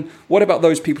marketplace. But then what about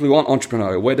those people who aren't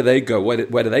entrepreneurial? Where do they go? Where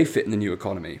do they fit in the new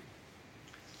economy?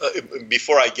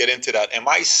 Before I get into that, am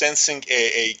I sensing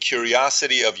a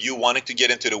curiosity of you wanting to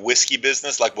get into the whiskey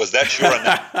business? Like, was that your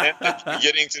announcement?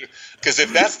 Getting to? Because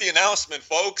if that's the announcement,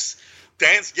 folks,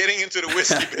 Dan's getting into the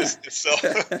whiskey business. So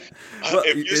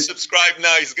if you subscribe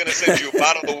now, he's going to send you a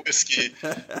bottle of whiskey.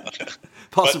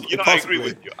 But, you know, I agree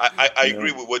with you. I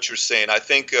agree with what you're saying. I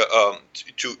think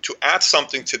to add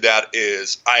something to that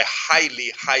is I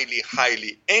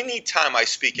highly, anytime I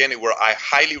speak anywhere, I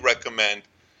highly recommend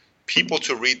people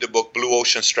to read the book Blue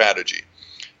Ocean Strategy.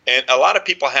 And a lot of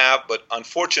people have, but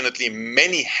unfortunately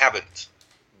many haven't.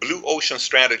 Blue Ocean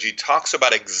Strategy talks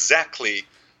about exactly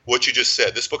what you just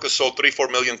said. This book has sold 3-4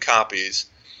 million copies,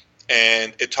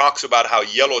 and it talks about how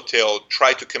Yellowtail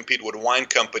tried to compete with wine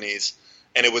companies,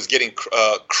 and it was getting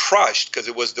crushed because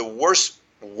it was the worst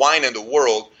wine in the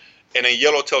world. And then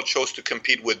Yellowtail chose to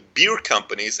compete with beer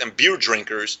companies and beer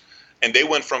drinkers, and they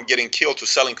went from getting killed to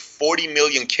selling 40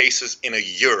 million cases in a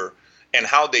year. And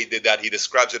how they did that, he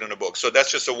describes it in the book. So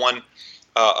that's just a one.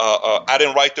 I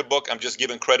didn't write the book. I'm just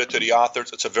giving credit to the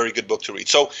authors. It's a very good book to read.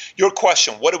 So your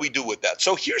question, what do we do with that?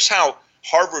 So here's how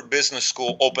Harvard Business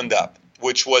School opened up,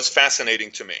 which was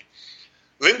fascinating to me.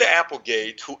 Linda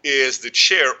Applegate, who is the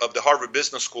chair of the Harvard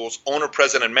Business School's owner,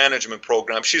 president, management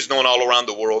program, she's known all around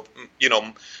the world. You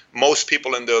know, most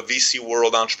people in the VC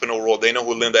world, entrepreneur world, they know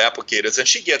who Linda Applegate is. And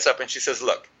she gets up and she says,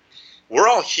 look, we're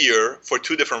all here for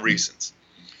two different reasons.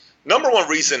 Number one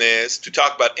reason is to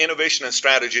talk about innovation and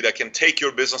strategy that can take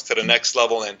your business to the next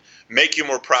level and make you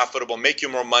more profitable, make you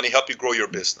more money, help you grow your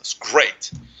business.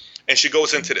 Great. And she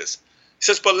goes into this. She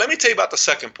says, but let me tell you about the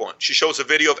second point. She shows a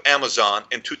video of Amazon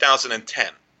in 2010.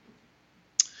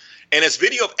 And it's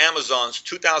video of Amazon's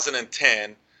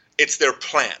 2010. It's their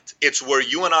plant. It's where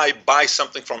you and I buy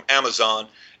something from Amazon,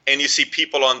 and you see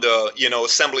people on the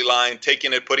assembly line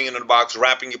taking it, putting it in a box,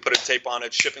 wrapping it, putting tape on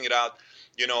it, shipping it out,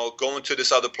 going to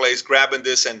this other place, grabbing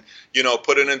this and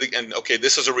put it in and okay,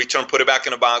 this is a return, put it back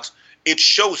in a box. It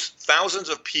shows thousands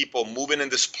of people moving in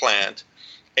this plant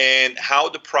and how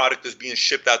the product is being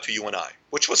shipped out to you and I,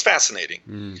 which was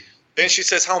fascinating. Then she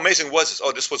says, how amazing was this?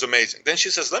 Oh, this was amazing. Then she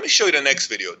says, let me show you the next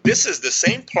video. This is the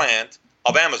same plant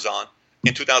of Amazon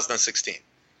in 2016.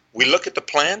 We look at the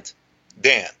plant,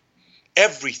 Dan,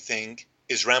 everything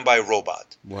is ran by a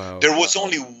robot. Wow. There was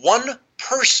only one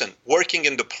person working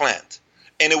in the plant,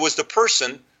 and it was the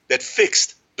person that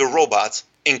fixed the robots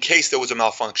in case there was a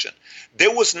malfunction.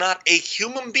 There was not a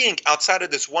human being outside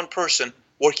of this one person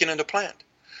working in the plant.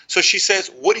 So she says,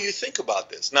 what do you think about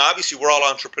this? Now, obviously, we're all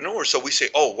entrepreneurs, so we say,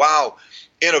 oh, wow,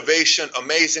 innovation,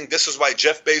 amazing. This is why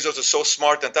Jeff Bezos is so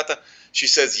smart. And tata. She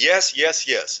says, yes, yes,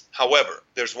 yes. However,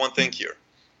 there's one thing here.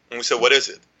 And we said, what is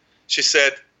it? She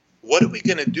said, what are we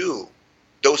going to do?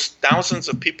 Those thousands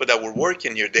of people that were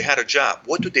working here, they had a job.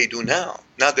 What do they do now?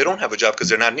 Now they don't have a job because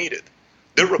they're not needed.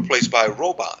 They're replaced by a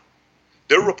robot.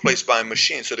 They're replaced by a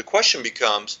machine. So the question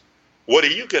becomes, what are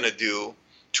you going to do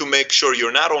to make sure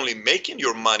you're not only making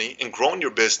your money and growing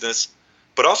your business,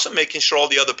 but also making sure all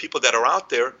the other people that are out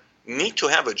there need to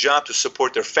have a job to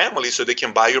support their family so they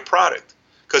can buy your product?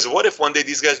 Because what if one day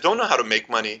these guys don't know how to make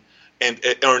money and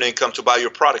earn income to buy your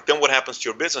product? Then what happens to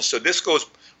your business? So this goes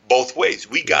both ways.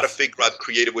 We got to figure out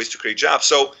creative ways to create jobs.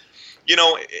 So,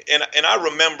 and I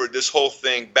remember this whole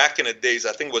thing back in the days,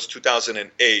 I think it was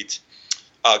 2008.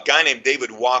 A guy named David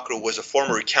Walker was a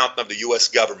former accountant of the U.S.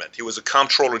 government. He was a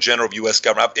comptroller general of U.S.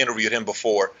 government. I've interviewed him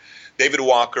before. David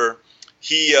Walker,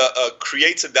 he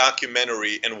creates a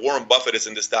documentary, and Warren Buffett is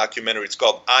in this documentary. It's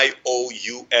called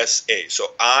IOUSA.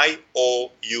 So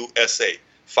IOUSA,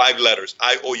 5 letters,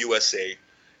 IOUSA.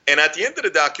 And at the end of the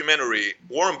documentary,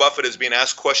 Warren Buffett is being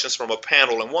asked questions from a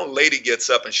panel, and one lady gets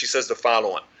up and she says the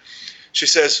following. She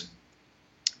says,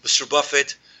 Mr.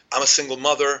 Buffett, I'm a single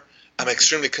mother. I'm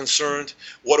extremely concerned.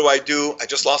 What do? I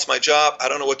just lost my job. I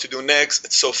don't know what to do next.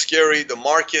 It's so scary. The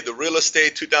market, the real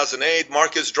estate, 2008,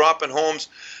 market's dropping, homes.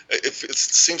 It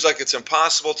seems like it's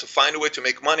impossible to find a way to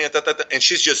make money. And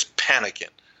she's just panicking.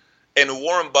 And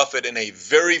Warren Buffett, in a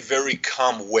very, very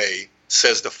calm way,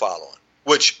 says the following,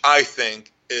 which I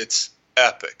think it's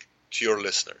epic to your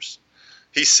listeners.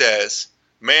 He says,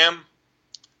 ma'am,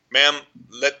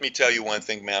 let me tell you one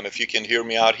thing, ma'am, if you can hear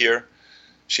me out here.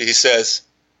 He says,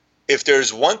 if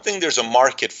there's one thing there's a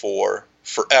market for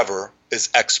forever is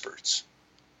experts.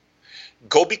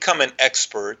 Go become an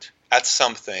expert at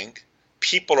something.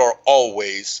 People are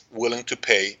always willing to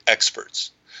pay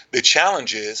experts. The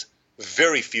challenge is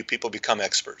very few people become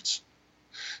experts.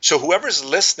 So whoever's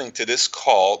listening to this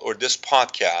call or this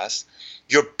podcast,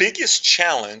 your biggest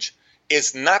challenge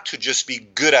is not to just be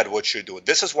good at what you're doing.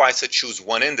 This is why I said choose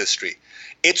one industry.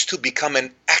 It's to become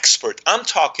an expert. I'm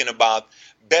talking about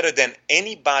better than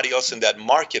anybody else in that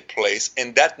marketplace,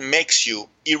 and that makes you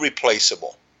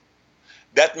irreplaceable.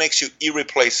 That makes you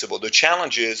irreplaceable. The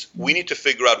challenge is we need to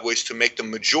figure out ways to make the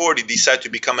majority decide to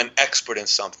become an expert in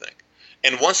something.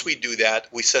 And once we do that,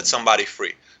 we set somebody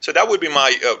free. So that would be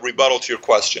my rebuttal to your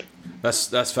question.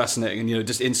 That's fascinating. And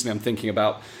just instantly I'm thinking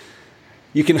about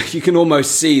you can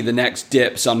almost see the next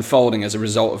dips unfolding as a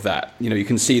result of that. You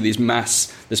can see this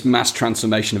mass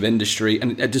transformation of industry.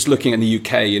 And just looking at the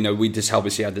UK, we just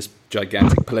obviously had this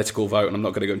gigantic political vote, and I'm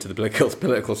not going to go into the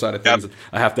political side of things. Yep.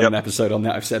 I have done an episode on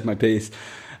that. I've said my piece.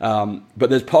 But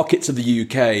there's pockets of the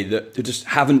UK that just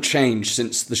haven't changed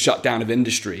since the shutdown of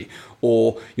industry,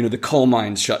 or the coal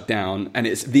mines shut down, and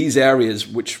it's these areas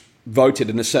which voted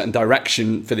in a certain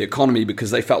direction for the economy because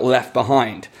they felt left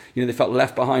behind. They felt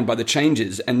left behind by the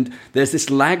changes, and there's this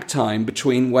lag time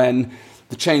between when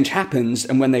the change happens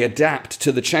and when they adapt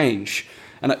to the change.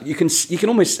 And you can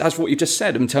almost, as what you just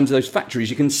said, in terms of those factories,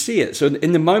 you can see it. So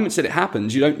in the moments that it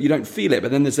happens, you don't feel it,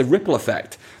 but then there's a ripple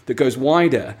effect that goes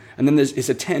wider, and then it's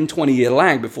a 10, 20-year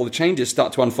lag before the changes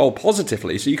start to unfold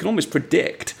positively. So you can almost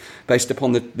predict, based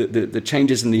upon the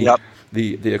changes in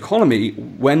the economy,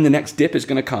 when the next dip is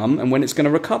going to come and when it's going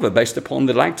to recover, based upon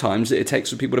the lag times that it takes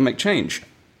for people to make change.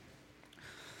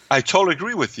 I totally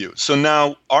agree with you. So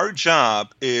now our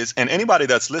job is, and anybody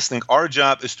that's listening, our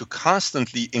job is to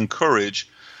constantly encourage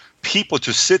people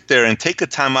to sit there and take a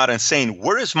time out and saying,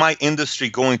 where is my industry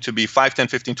going to be 5, 10,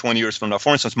 15, 20 years from now?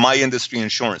 For instance, my industry,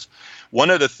 insurance. One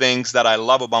of the things that I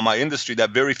love about my industry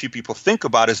that very few people think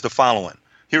about is the following.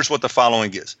 Here's what the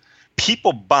following is.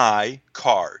 People buy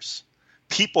cars.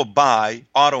 People buy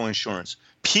auto insurance.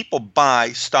 People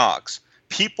buy stocks.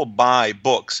 People buy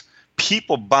books.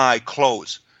 People buy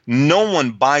clothes. No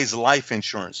one buys life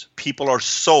insurance. People are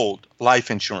sold life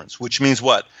insurance, which means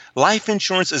what? Life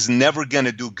insurance is never going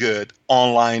to do good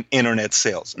online internet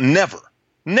sales. Never.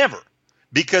 Never.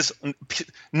 Because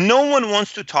no one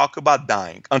wants to talk about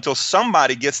dying until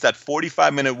somebody gets that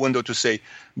 45-minute window to say,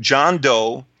 John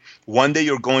Doe, one day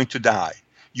you're going to die.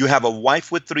 You have a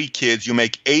wife with 3 kids. You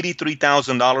make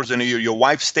 $83,000 in a year. Your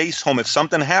wife stays home. If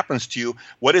something happens to you,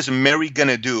 what is Mary going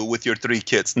to do with your 3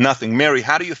 kids? Nothing. Mary,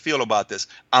 how do you feel about this?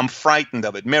 I'm frightened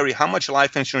of it. Mary, how much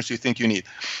life insurance do you think you need?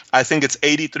 I think it's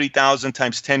 $83,000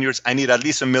 times 10 years. I need at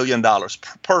least $1 million.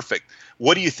 Perfect.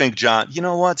 What do you think, John? You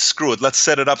know what? Screw it. Let's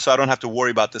set it up so I don't have to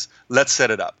worry about this. Let's set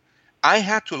it up. I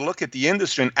had to look at the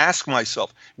industry and ask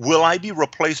myself, will I be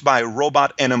replaced by a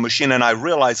robot and a machine? And I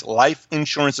realized life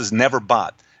insurance is never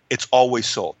bought. It's always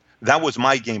sold. That was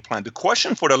my game plan. The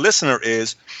question for the listener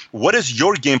is, what is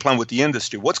your game plan with the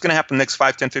industry? What's going to happen next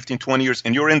 5, 10, 15, 20 years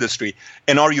in your industry?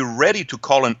 And are you ready to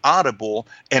call an audible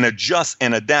and adjust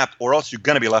and adapt, or else you're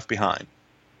going to be left behind?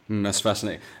 That's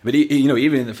fascinating. But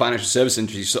even in the financial service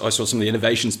industry, I saw some of the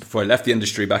innovations before I left the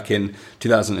industry back in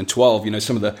 2012.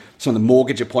 Some of the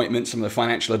mortgage appointments, some of the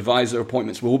financial advisor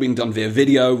appointments were all being done via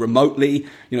video, remotely.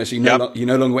 So you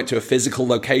no longer went to a physical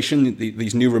location.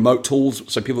 These new remote tools,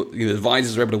 so people,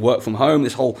 advisors are able to work from home.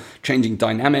 This whole changing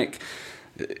dynamic.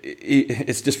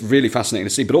 It's just really fascinating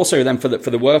to see. But also then for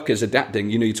the workers adapting.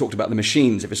 You talked about the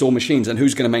machines. If it's all machines, then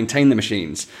who's going to maintain the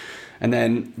machines? And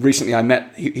then recently I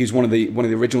met, he's one of the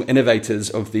original innovators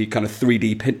of the kind of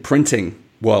 3D printing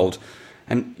world.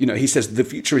 And, he says the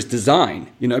future is design,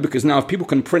 because now if people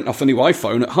can print off a new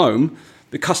iPhone at home,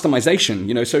 the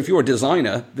customization, so if you're a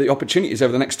designer, the opportunities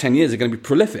over the next 10 years are going to be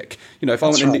prolific. If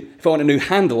I want a new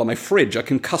handle on my fridge, I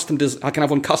can have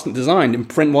one custom designed and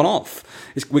print one off.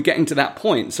 We're getting to that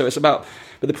point. So it's about,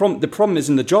 but the problem is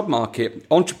in the job market,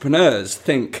 entrepreneurs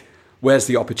think, where's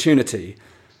the opportunity?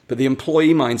 But the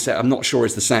employee mindset, I'm not sure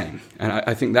is the same. And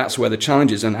I think that's where the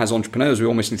challenge is. And as entrepreneurs, we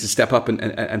almost need to step up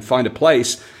and find a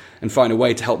place and find a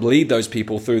way to help lead those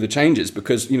people through the changes.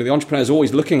 Because, the entrepreneur is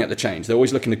always looking at the change. They're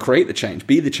always looking to create the change,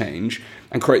 be the change,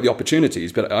 and create the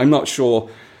opportunities. But I'm not sure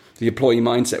the employee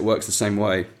mindset works the same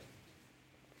way.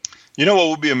 You know what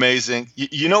would be amazing?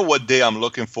 You know what day I'm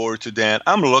looking forward to, Dan?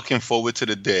 I'm looking forward to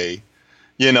the day,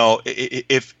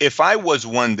 if I was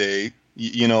one day,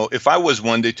 if I was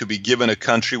one day to be given a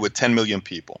country with 10 million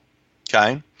people,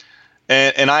 okay?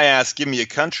 And I asked, give me a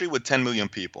country with 10 million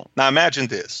people. Now imagine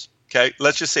this, okay?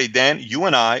 Let's just say, Dan, you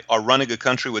and I are running a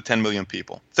country with 10 million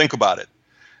people. Think about it.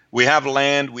 We have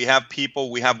land, we have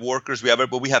people, we have workers,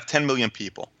 but we have 10 million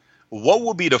people. What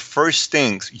would be the first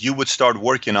things you would start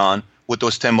working on with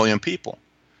those 10 million people?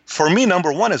 For me,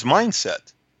 number one is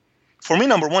mindset. For me,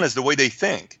 number one is the way they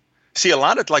think. See,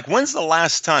 when's the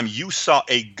last time you saw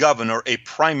a governor, a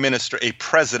prime minister, a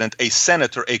president, a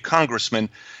senator, a congressman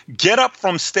get up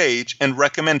from stage and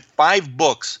recommend 5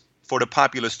 books for the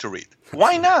populace to read?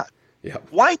 Why not? Yeah.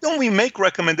 Why don't we make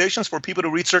recommendations for people to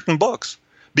read certain books?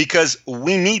 Because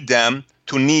we need them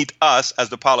to need us as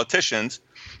the politicians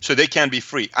so they can be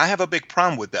free. I have a big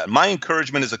problem with that. My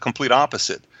encouragement is a complete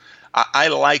opposite. I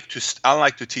like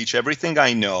to teach everything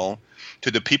I know to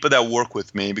the people that work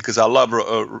with me, because I love,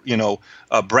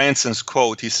 Branson's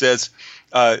quote. He says,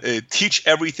 teach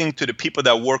everything to the people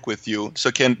that work with you so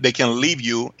they can leave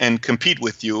you and compete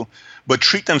with you, but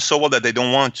treat them so well that they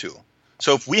don't want to.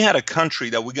 So if we had a country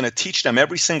that we're going to teach them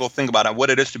every single thing about what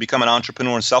it is to become an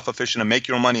entrepreneur and self-efficient and make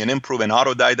your money and improve and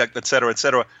autodidact, et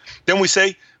cetera, then we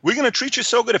say, we're going to treat you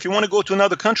so good. If you want to go to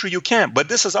another country, you can. But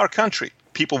this is our country.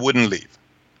 People wouldn't leave.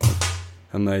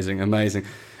 Amazing.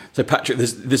 So Patrick,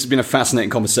 this has been a fascinating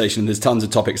conversation. There's tons of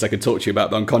topics I could talk to you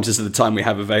about, but I'm conscious of the time we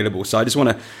have available. So I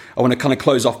want to kind of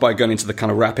close off by going into the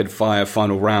kind of rapid fire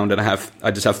final round, and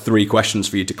I just have 3 questions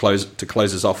for you to close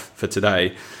us off for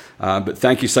today. But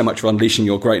thank you so much for unleashing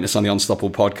your greatness on the Unstoppable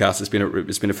podcast.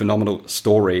 It's been a phenomenal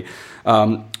story.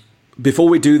 Before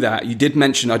we do that, you did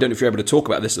mention, I don't know if you're able to talk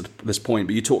about this at this point,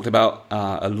 but you talked about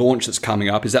a launch that's coming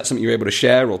up. Is that something you're able to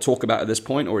share or talk about at this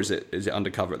point, or is it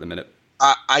undercover at the minute?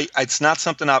 It's not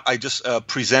something I just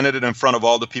presented it in front of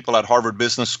all the people at Harvard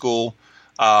Business School.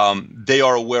 They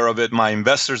are aware of it. My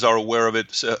investors are aware of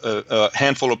it. A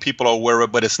handful of people are aware of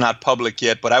it, but it's not public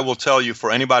yet. But I will tell you, for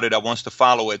anybody that wants to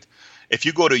follow it, if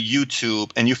you go to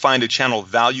YouTube and you find the channel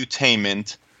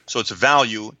Valuetainment, So it's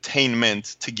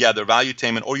valuetainment together,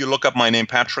 valuetainment. Or you look up my name,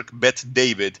 Patrick Bet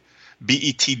David,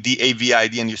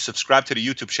 Betdavid, and you subscribe to the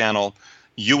YouTube channel.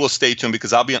 You will stay tuned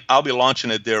because I'll be launching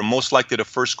it there most likely the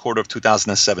first quarter of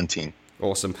 2017.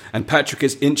 Awesome. And Patrick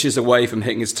is inches away from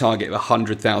hitting his target of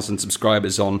 100,000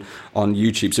 subscribers on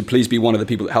YouTube. So please be one of the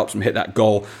people that helps him hit that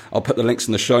goal. I'll put the links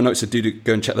in the show notes, so do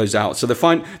go and check those out. So I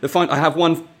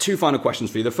have two final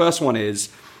questions for you. The first one is,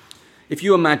 if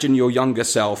you imagine your younger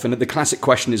self, and the classic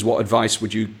question is, what advice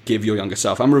would you give your younger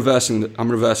self? I'm reversing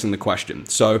the question.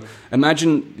 So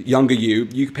imagine younger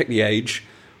you pick the age.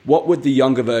 What would the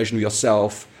younger version of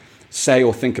yourself say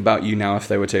or think about you now if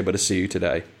they were able to see you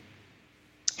today?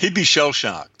 He'd be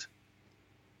shell-shocked.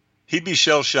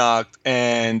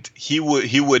 And he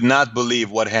would not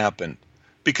believe what happened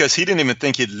because he didn't even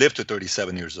think he'd live to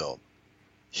 37 years old.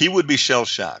 He would be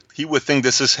shell-shocked. He would think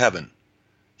this is heaven.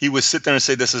 He would sit there and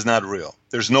say, this is not real.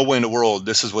 There's no way in the world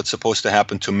this is what's supposed to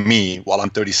happen to me while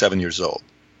I'm 37 years old.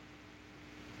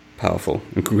 Powerful.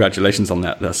 And congratulations on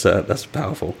that. That's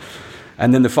powerful.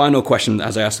 And then the final question,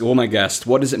 as I ask all my guests,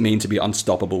 what does it mean to be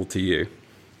unstoppable to you?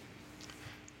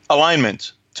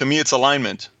 Alignment. To me, it's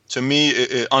alignment. To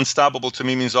me, unstoppable to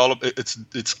me means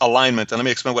it's alignment. And let me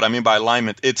explain what I mean by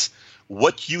alignment. It's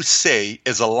what you say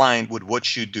is aligned with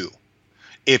what you do.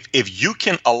 If you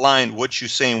can align what you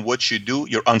say and what you do,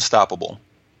 you're unstoppable.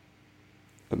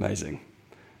 Amazing.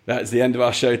 That's the end of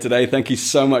our show today. Thank you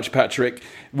so much, Patrick.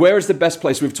 Where is the best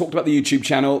place? We've talked about the YouTube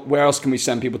channel. Where else can we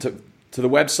send people to the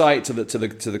website,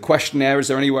 to the questionnaire? Is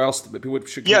there anywhere else that people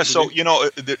should? Yeah, so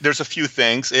there's a few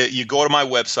things. You go to my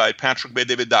website,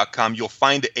 patrickbetdavid.com. You'll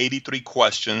find the 83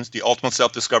 questions, the Ultimate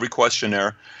Self-Discovery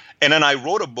Questionnaire, and then I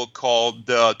wrote a book called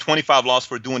The 25 Laws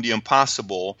for Doing the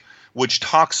Impossible, which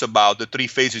talks about the 3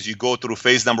 phases you go through.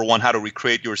 Phase number 1, how to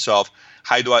recreate yourself,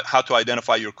 how to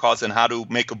identify your cause, and how to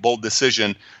make a bold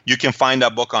decision. You can find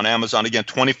that book on Amazon. Again,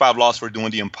 25 Laws for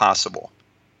Doing the Impossible.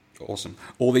 Awesome.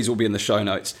 All these will be in the show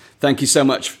notes. Thank you so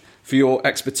much for your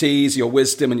expertise, your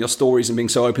wisdom, and your stories, and being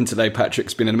so open today, Patrick.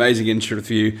 It's been an amazing intro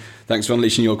for you. Thanks for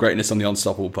unleashing your greatness on the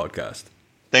Unstoppable podcast.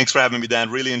 Thanks for having me, Dan.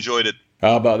 Really enjoyed it.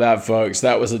 How about that, folks?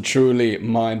 That was a truly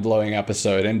mind-blowing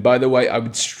episode. And by the way, I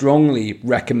would strongly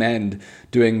recommend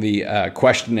doing the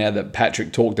questionnaire that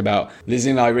Patrick talked about.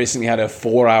 Lizzie and I recently had a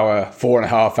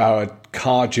 4.5 hour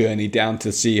car journey down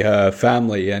to see her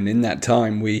family. And in that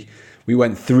time, we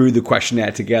went through the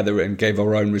questionnaire together and gave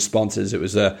our own responses. It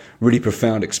was a really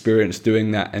profound experience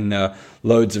doing that, and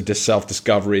loads of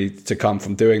self-discovery to come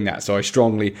from doing that. So I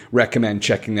strongly recommend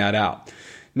checking that out.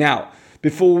 Now,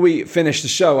 before we finish the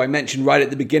show, I mentioned right at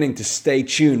the beginning to stay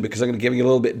tuned because I'm going to give you a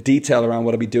little bit of detail around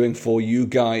what I'll be doing for you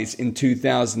guys in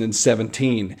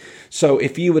 2017. So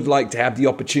if you would like to have the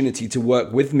opportunity to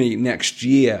work with me next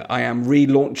year, I am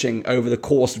relaunching over the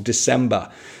course of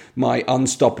December my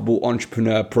Unstoppable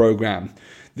Entrepreneur program.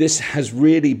 This has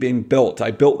really been built. I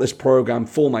built this program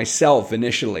for myself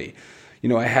initially.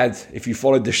 If you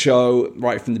followed the show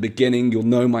right from the beginning, you'll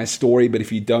know my story, but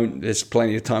if you don't, there's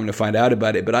plenty of time to find out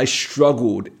about it. But I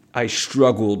struggled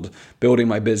building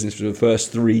my business for the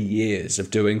first 3 years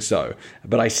of doing so.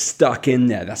 But I stuck in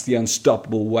there. That's the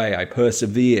unstoppable way. I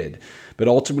persevered. But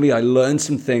ultimately, I learned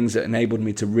some things that enabled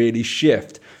me to really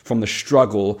shift from the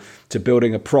struggle to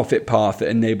building a profit path that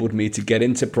enabled me to get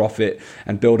into profit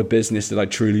and build a business that I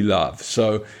truly love.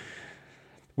 So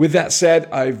with that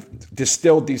said, I've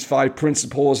distilled these 5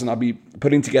 principles, and I'll be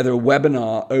putting together a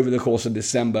webinar over the course of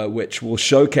December, which will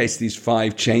showcase these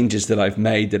 5 changes that I've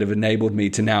made that have enabled me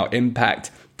to now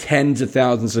impact tens of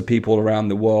thousands of people around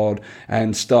the world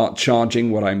and start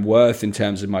charging what I'm worth in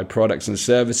terms of my products and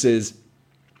services.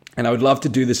 And I would love to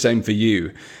do the same for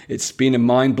you. It's been a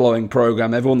mind-blowing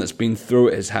program. Everyone that's been through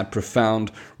it has had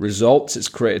profound results. It's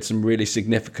created some really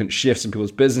significant shifts in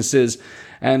people's businesses.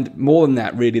 And more than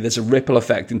that, really, there's a ripple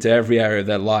effect into every area of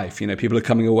their life. People are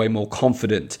coming away more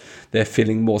confident. They're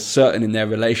feeling more certain in their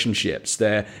relationships.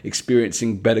 They're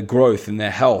experiencing better growth in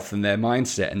their health and their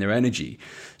mindset and their energy.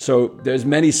 So there's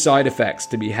many side effects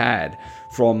to be had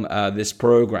from this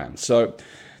program. So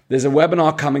there's a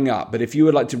webinar coming up, but if you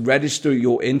would like to register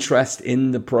your interest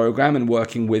in the program and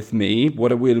working with me,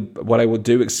 what I will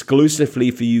do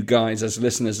exclusively for you guys as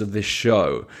listeners of this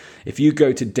show, if you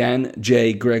go to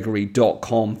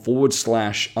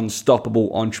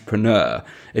danjgregory.com/unstoppable entrepreneur,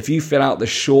 if you fill out the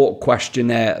short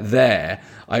questionnaire there,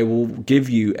 I will give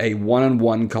you a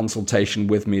one-on-one consultation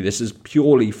with me. This is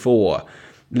purely for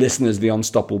listeners of the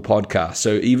Unstoppable podcast.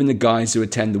 So even the guys who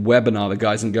attend the webinar, the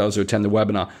guys and girls who attend the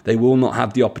webinar, they will not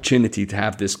have the opportunity to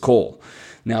have this call.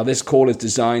 Now, this call is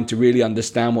designed to really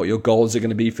understand what your goals are going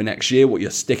to be for next year, what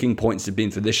your sticking points have been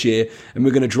for this year, and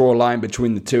we're going to draw a line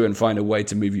between the two and find a way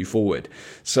to move you forward.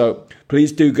 So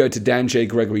please do go to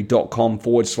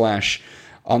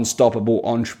danjgregory.com/Unstoppable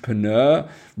Entrepreneur.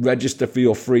 Register for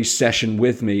your free session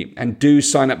with me and do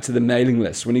sign up to the mailing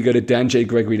list. When you go to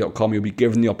danjgregory.com, you'll be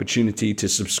given the opportunity to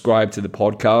subscribe to the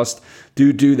podcast.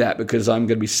 Do that, because I'm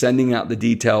going to be sending out the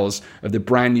details of the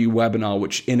brand new webinar,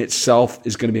 which in itself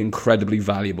is going to be incredibly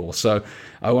valuable. So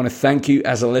I want to thank you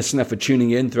as a listener for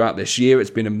tuning in throughout this year. It's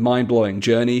been a mind-blowing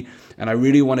journey, and I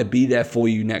really want to be there for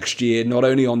you next year, not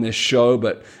only on this show,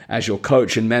 but as your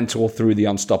coach and mentor through the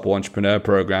Unstoppable Entrepreneur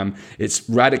Program. It's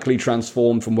radically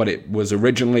transformed from what it was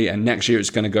originally, and next year it's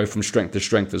going to go from strength to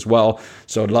strength as well.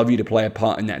 So I'd love you to play a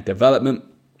part in that development.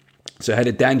 So head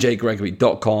to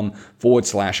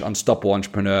danjgregory.com/Unstoppable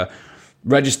Entrepreneur.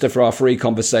 Register for our free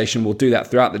conversation. We'll do that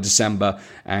throughout the December,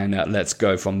 and let's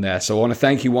go from there. So I want to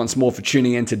thank you once more for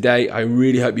tuning in today. I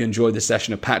really hope you enjoyed the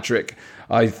session of Patrick.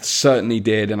 I certainly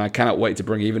did, and I cannot wait to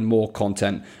bring even more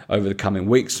content over the coming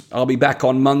weeks. I'll be back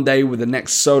on Monday with the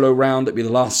next solo round. It'll be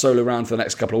the last solo round for the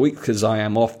next couple of weeks, because I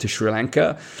am off to Sri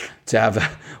Lanka to have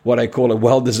what I call a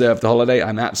well-deserved holiday.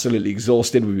 I'm absolutely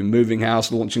exhausted. We've been moving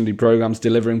house, launching new programs,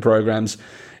 delivering programs.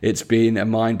 It's been a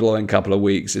mind-blowing couple of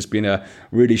weeks. It's been a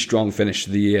really strong finish to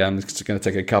the year. I'm just going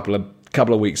to take a couple of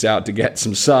weeks out to get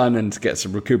some sun and to get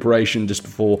some recuperation just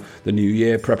before the new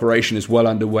year. Preparation is well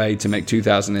underway to make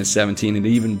 2017 an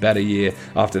even better year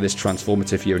after this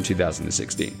transformative year in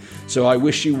 2016. So I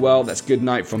wish you well. That's good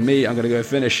night from me. I'm going to go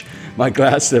finish my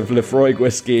glass of Lefroy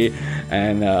whiskey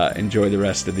and enjoy the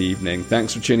rest of the evening.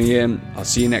 Thanks for tuning in. I'll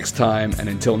see you next time. And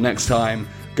until next time,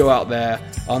 go out there,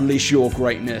 unleash your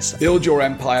greatness, build your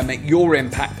empire, make your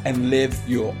impact, and live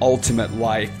your ultimate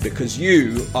life, because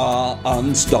you are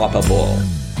unstoppable.